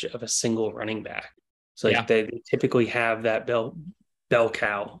usage of a single running back. So like they typically have that bell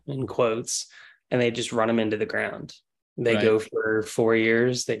cow in quotes, and they just run them into the ground. They go for 4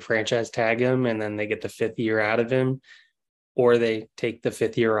 years, they franchise tag him, and then they get the 5th year out of him, or they take the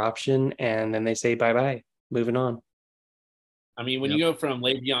 5th year option and then they say bye-bye, moving on. I mean, when you go from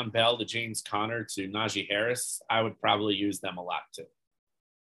Le'Veon Bell to James Conner to Najee Harris, I would probably use them a lot too.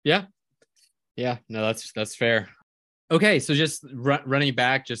 Yeah. No, that's fair. Okay, so just running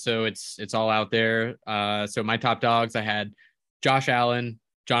back, just so it's all out there. So my top dogs, I had Josh Allen,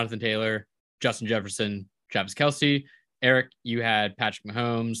 Jonathan Taylor, Justin Jefferson, Travis Kelce. Eric, you had Patrick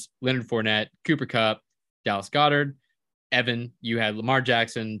Mahomes, Leonard Fournette, Cooper Kupp, Dallas Goedert. Evan, you had Lamar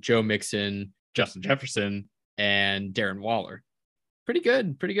Jackson, Joe Mixon, Justin Jefferson, and Darren Waller. Pretty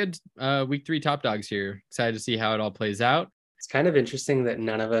good week 3 top dogs here. Excited to see how it all plays out. It's kind of interesting that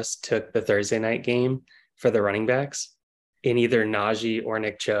none of us took the Thursday night game for the running backs in either Najee or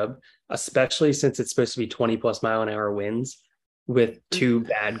Nick Chubb, especially since it's supposed to be 20 plus mile an hour winds with 2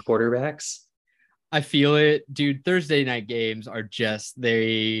 bad quarterbacks. I feel it, dude. Thursday night games are just,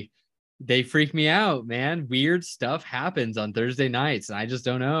 they freak me out, man. Weird stuff happens on Thursday nights, and I just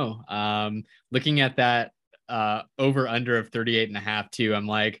don't know. Looking at that over under of 38.5 too, I'm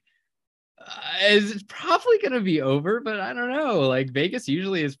like, it's probably going to be over, but I don't know. Like Vegas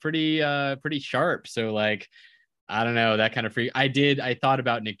usually is pretty sharp. So like, I don't know, that kind of freak. I thought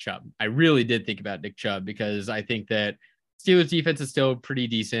about Nick Chubb. I really did think about Nick Chubb because I think that Steelers defense is still pretty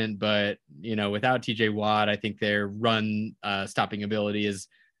decent, but without TJ Watt, I think their run stopping ability is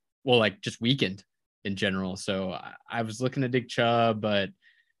just weakened in general. So I was looking at Nick Chubb, but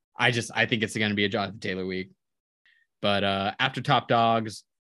I think it's going to be a Jonathan Taylor week. But after top dogs,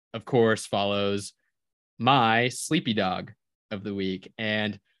 of course, follows my sleepy dog of the week.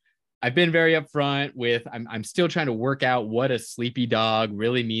 And I've been very upfront with, I'm still trying to work out what a sleepy dog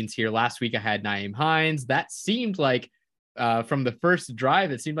really means here. Last week I had Nyheim Hines. That seemed like from the first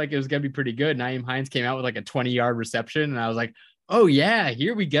drive, it seemed like it was going to be pretty good. Nyheim Hines came out with like a 20-yard reception, and I was like, oh yeah,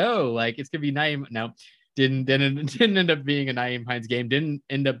 here we go. Like it's going to be Nyheim. No, didn't end up being a Nyheim Hines game. Didn't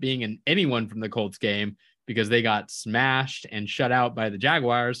end up being anyone from the Colts game because they got smashed and shut out by the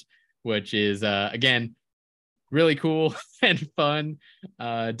Jaguars, which is, again, really cool and fun.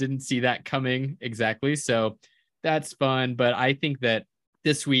 Didn't see that coming exactly. So that's fun. But I think that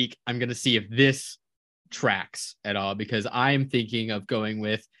this week I'm going to see if this tracks at all, because I'm thinking of going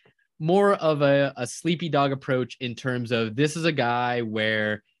with more of a sleepy dog approach in terms of this is a guy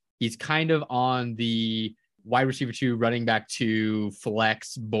where he's kind of on the wide receiver 2, running back 2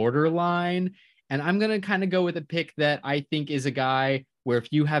 flex borderline. And I'm going to kind of go with a pick that I think is a guy where if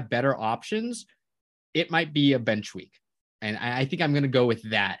you have better options, it might be a bench week. And I think I'm going to go with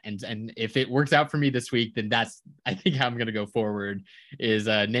that. And if it works out for me this week, then that's, I think how I'm going to go forward is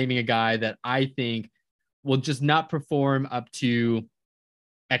naming a guy that I think will just not perform up to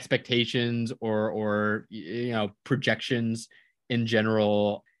expectations or projections in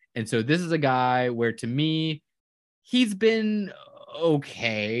general. And so this is a guy where, to me, he's been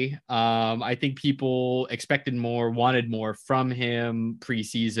okay. I think people expected more, wanted more from him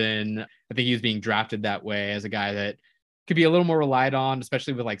preseason. I think he was being drafted that way as a guy that could be a little more relied on,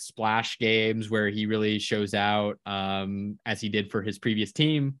 especially with like splash games where he really shows out, as he did for his previous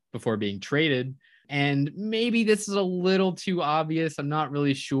team before being traded. And maybe this is a little too obvious. I'm not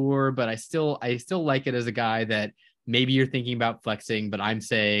really sure, but I still like it as a guy that maybe you're thinking about flexing, but I'm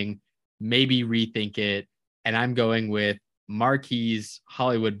saying maybe rethink it. And I'm going with Marquise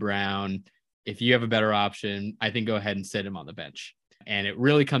Hollywood Brown. If you have a better option, I think go ahead and sit him on the bench. And it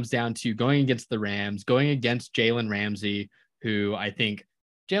really comes down to going against the Rams, going against Jalen Ramsey, who I think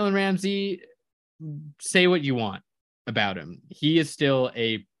Jalen Ramsey, say what you want about him. He is still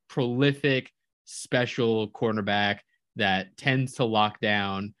a prolific, special cornerback that tends to lock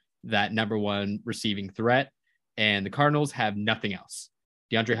down that number 1 receiving threat. And the Cardinals have nothing else.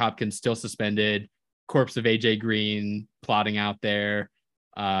 DeAndre Hopkins still suspended, corpse of AJ Green plotting out there.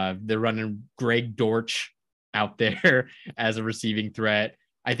 They're running Greg Dortch out there as a receiving threat.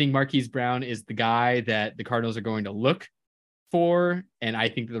 I think Marquise Brown is the guy that the Cardinals are going to look for. And I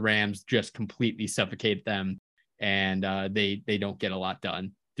think the Rams just completely suffocate them, and they don't get a lot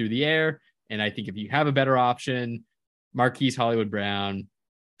done through the air. And I think if you have a better option, Marquise Hollywood Brown,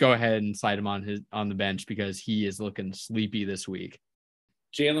 go ahead and slide him on the bench because he is looking sleepy this week.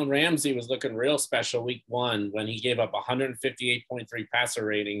 Jalen Ramsey was looking real special week 1 when he gave up 158.3 passer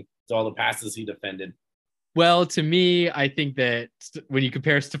rating to all the passes he defended. Well, to me, I think that when you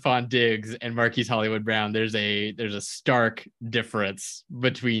compare Stephon Diggs and Marquise Hollywood Brown, there's a stark difference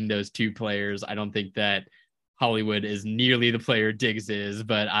between those two players. I don't think that Hollywood is nearly the player Diggs is,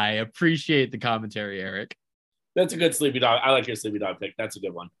 but I appreciate the commentary, Eric. That's a good sleepy dog. I like your sleepy dog pick. That's a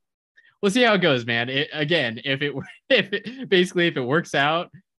good one. We'll see how it goes, man. If it works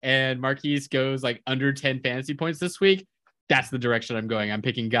out and Marquise goes like under 10 fantasy points this week, that's the direction I'm going. I'm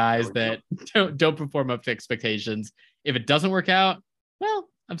picking guys that don't perform up to expectations. If it doesn't work out, well,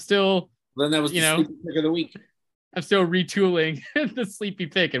 I'm still, then that was the sleepy pick of the week. I'm still retooling the sleepy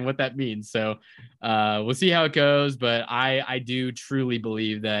pick and what that means. So we'll see how it goes. But I do truly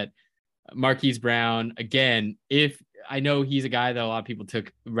believe that Marquise Brown, again, if I know he's a guy that a lot of people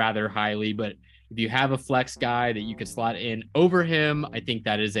took rather highly, but if you have a flex guy that you could slot in over him, I think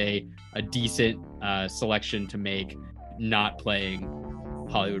that is a decent selection to make, not playing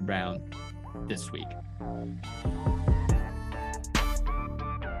Hollywood Brown this week.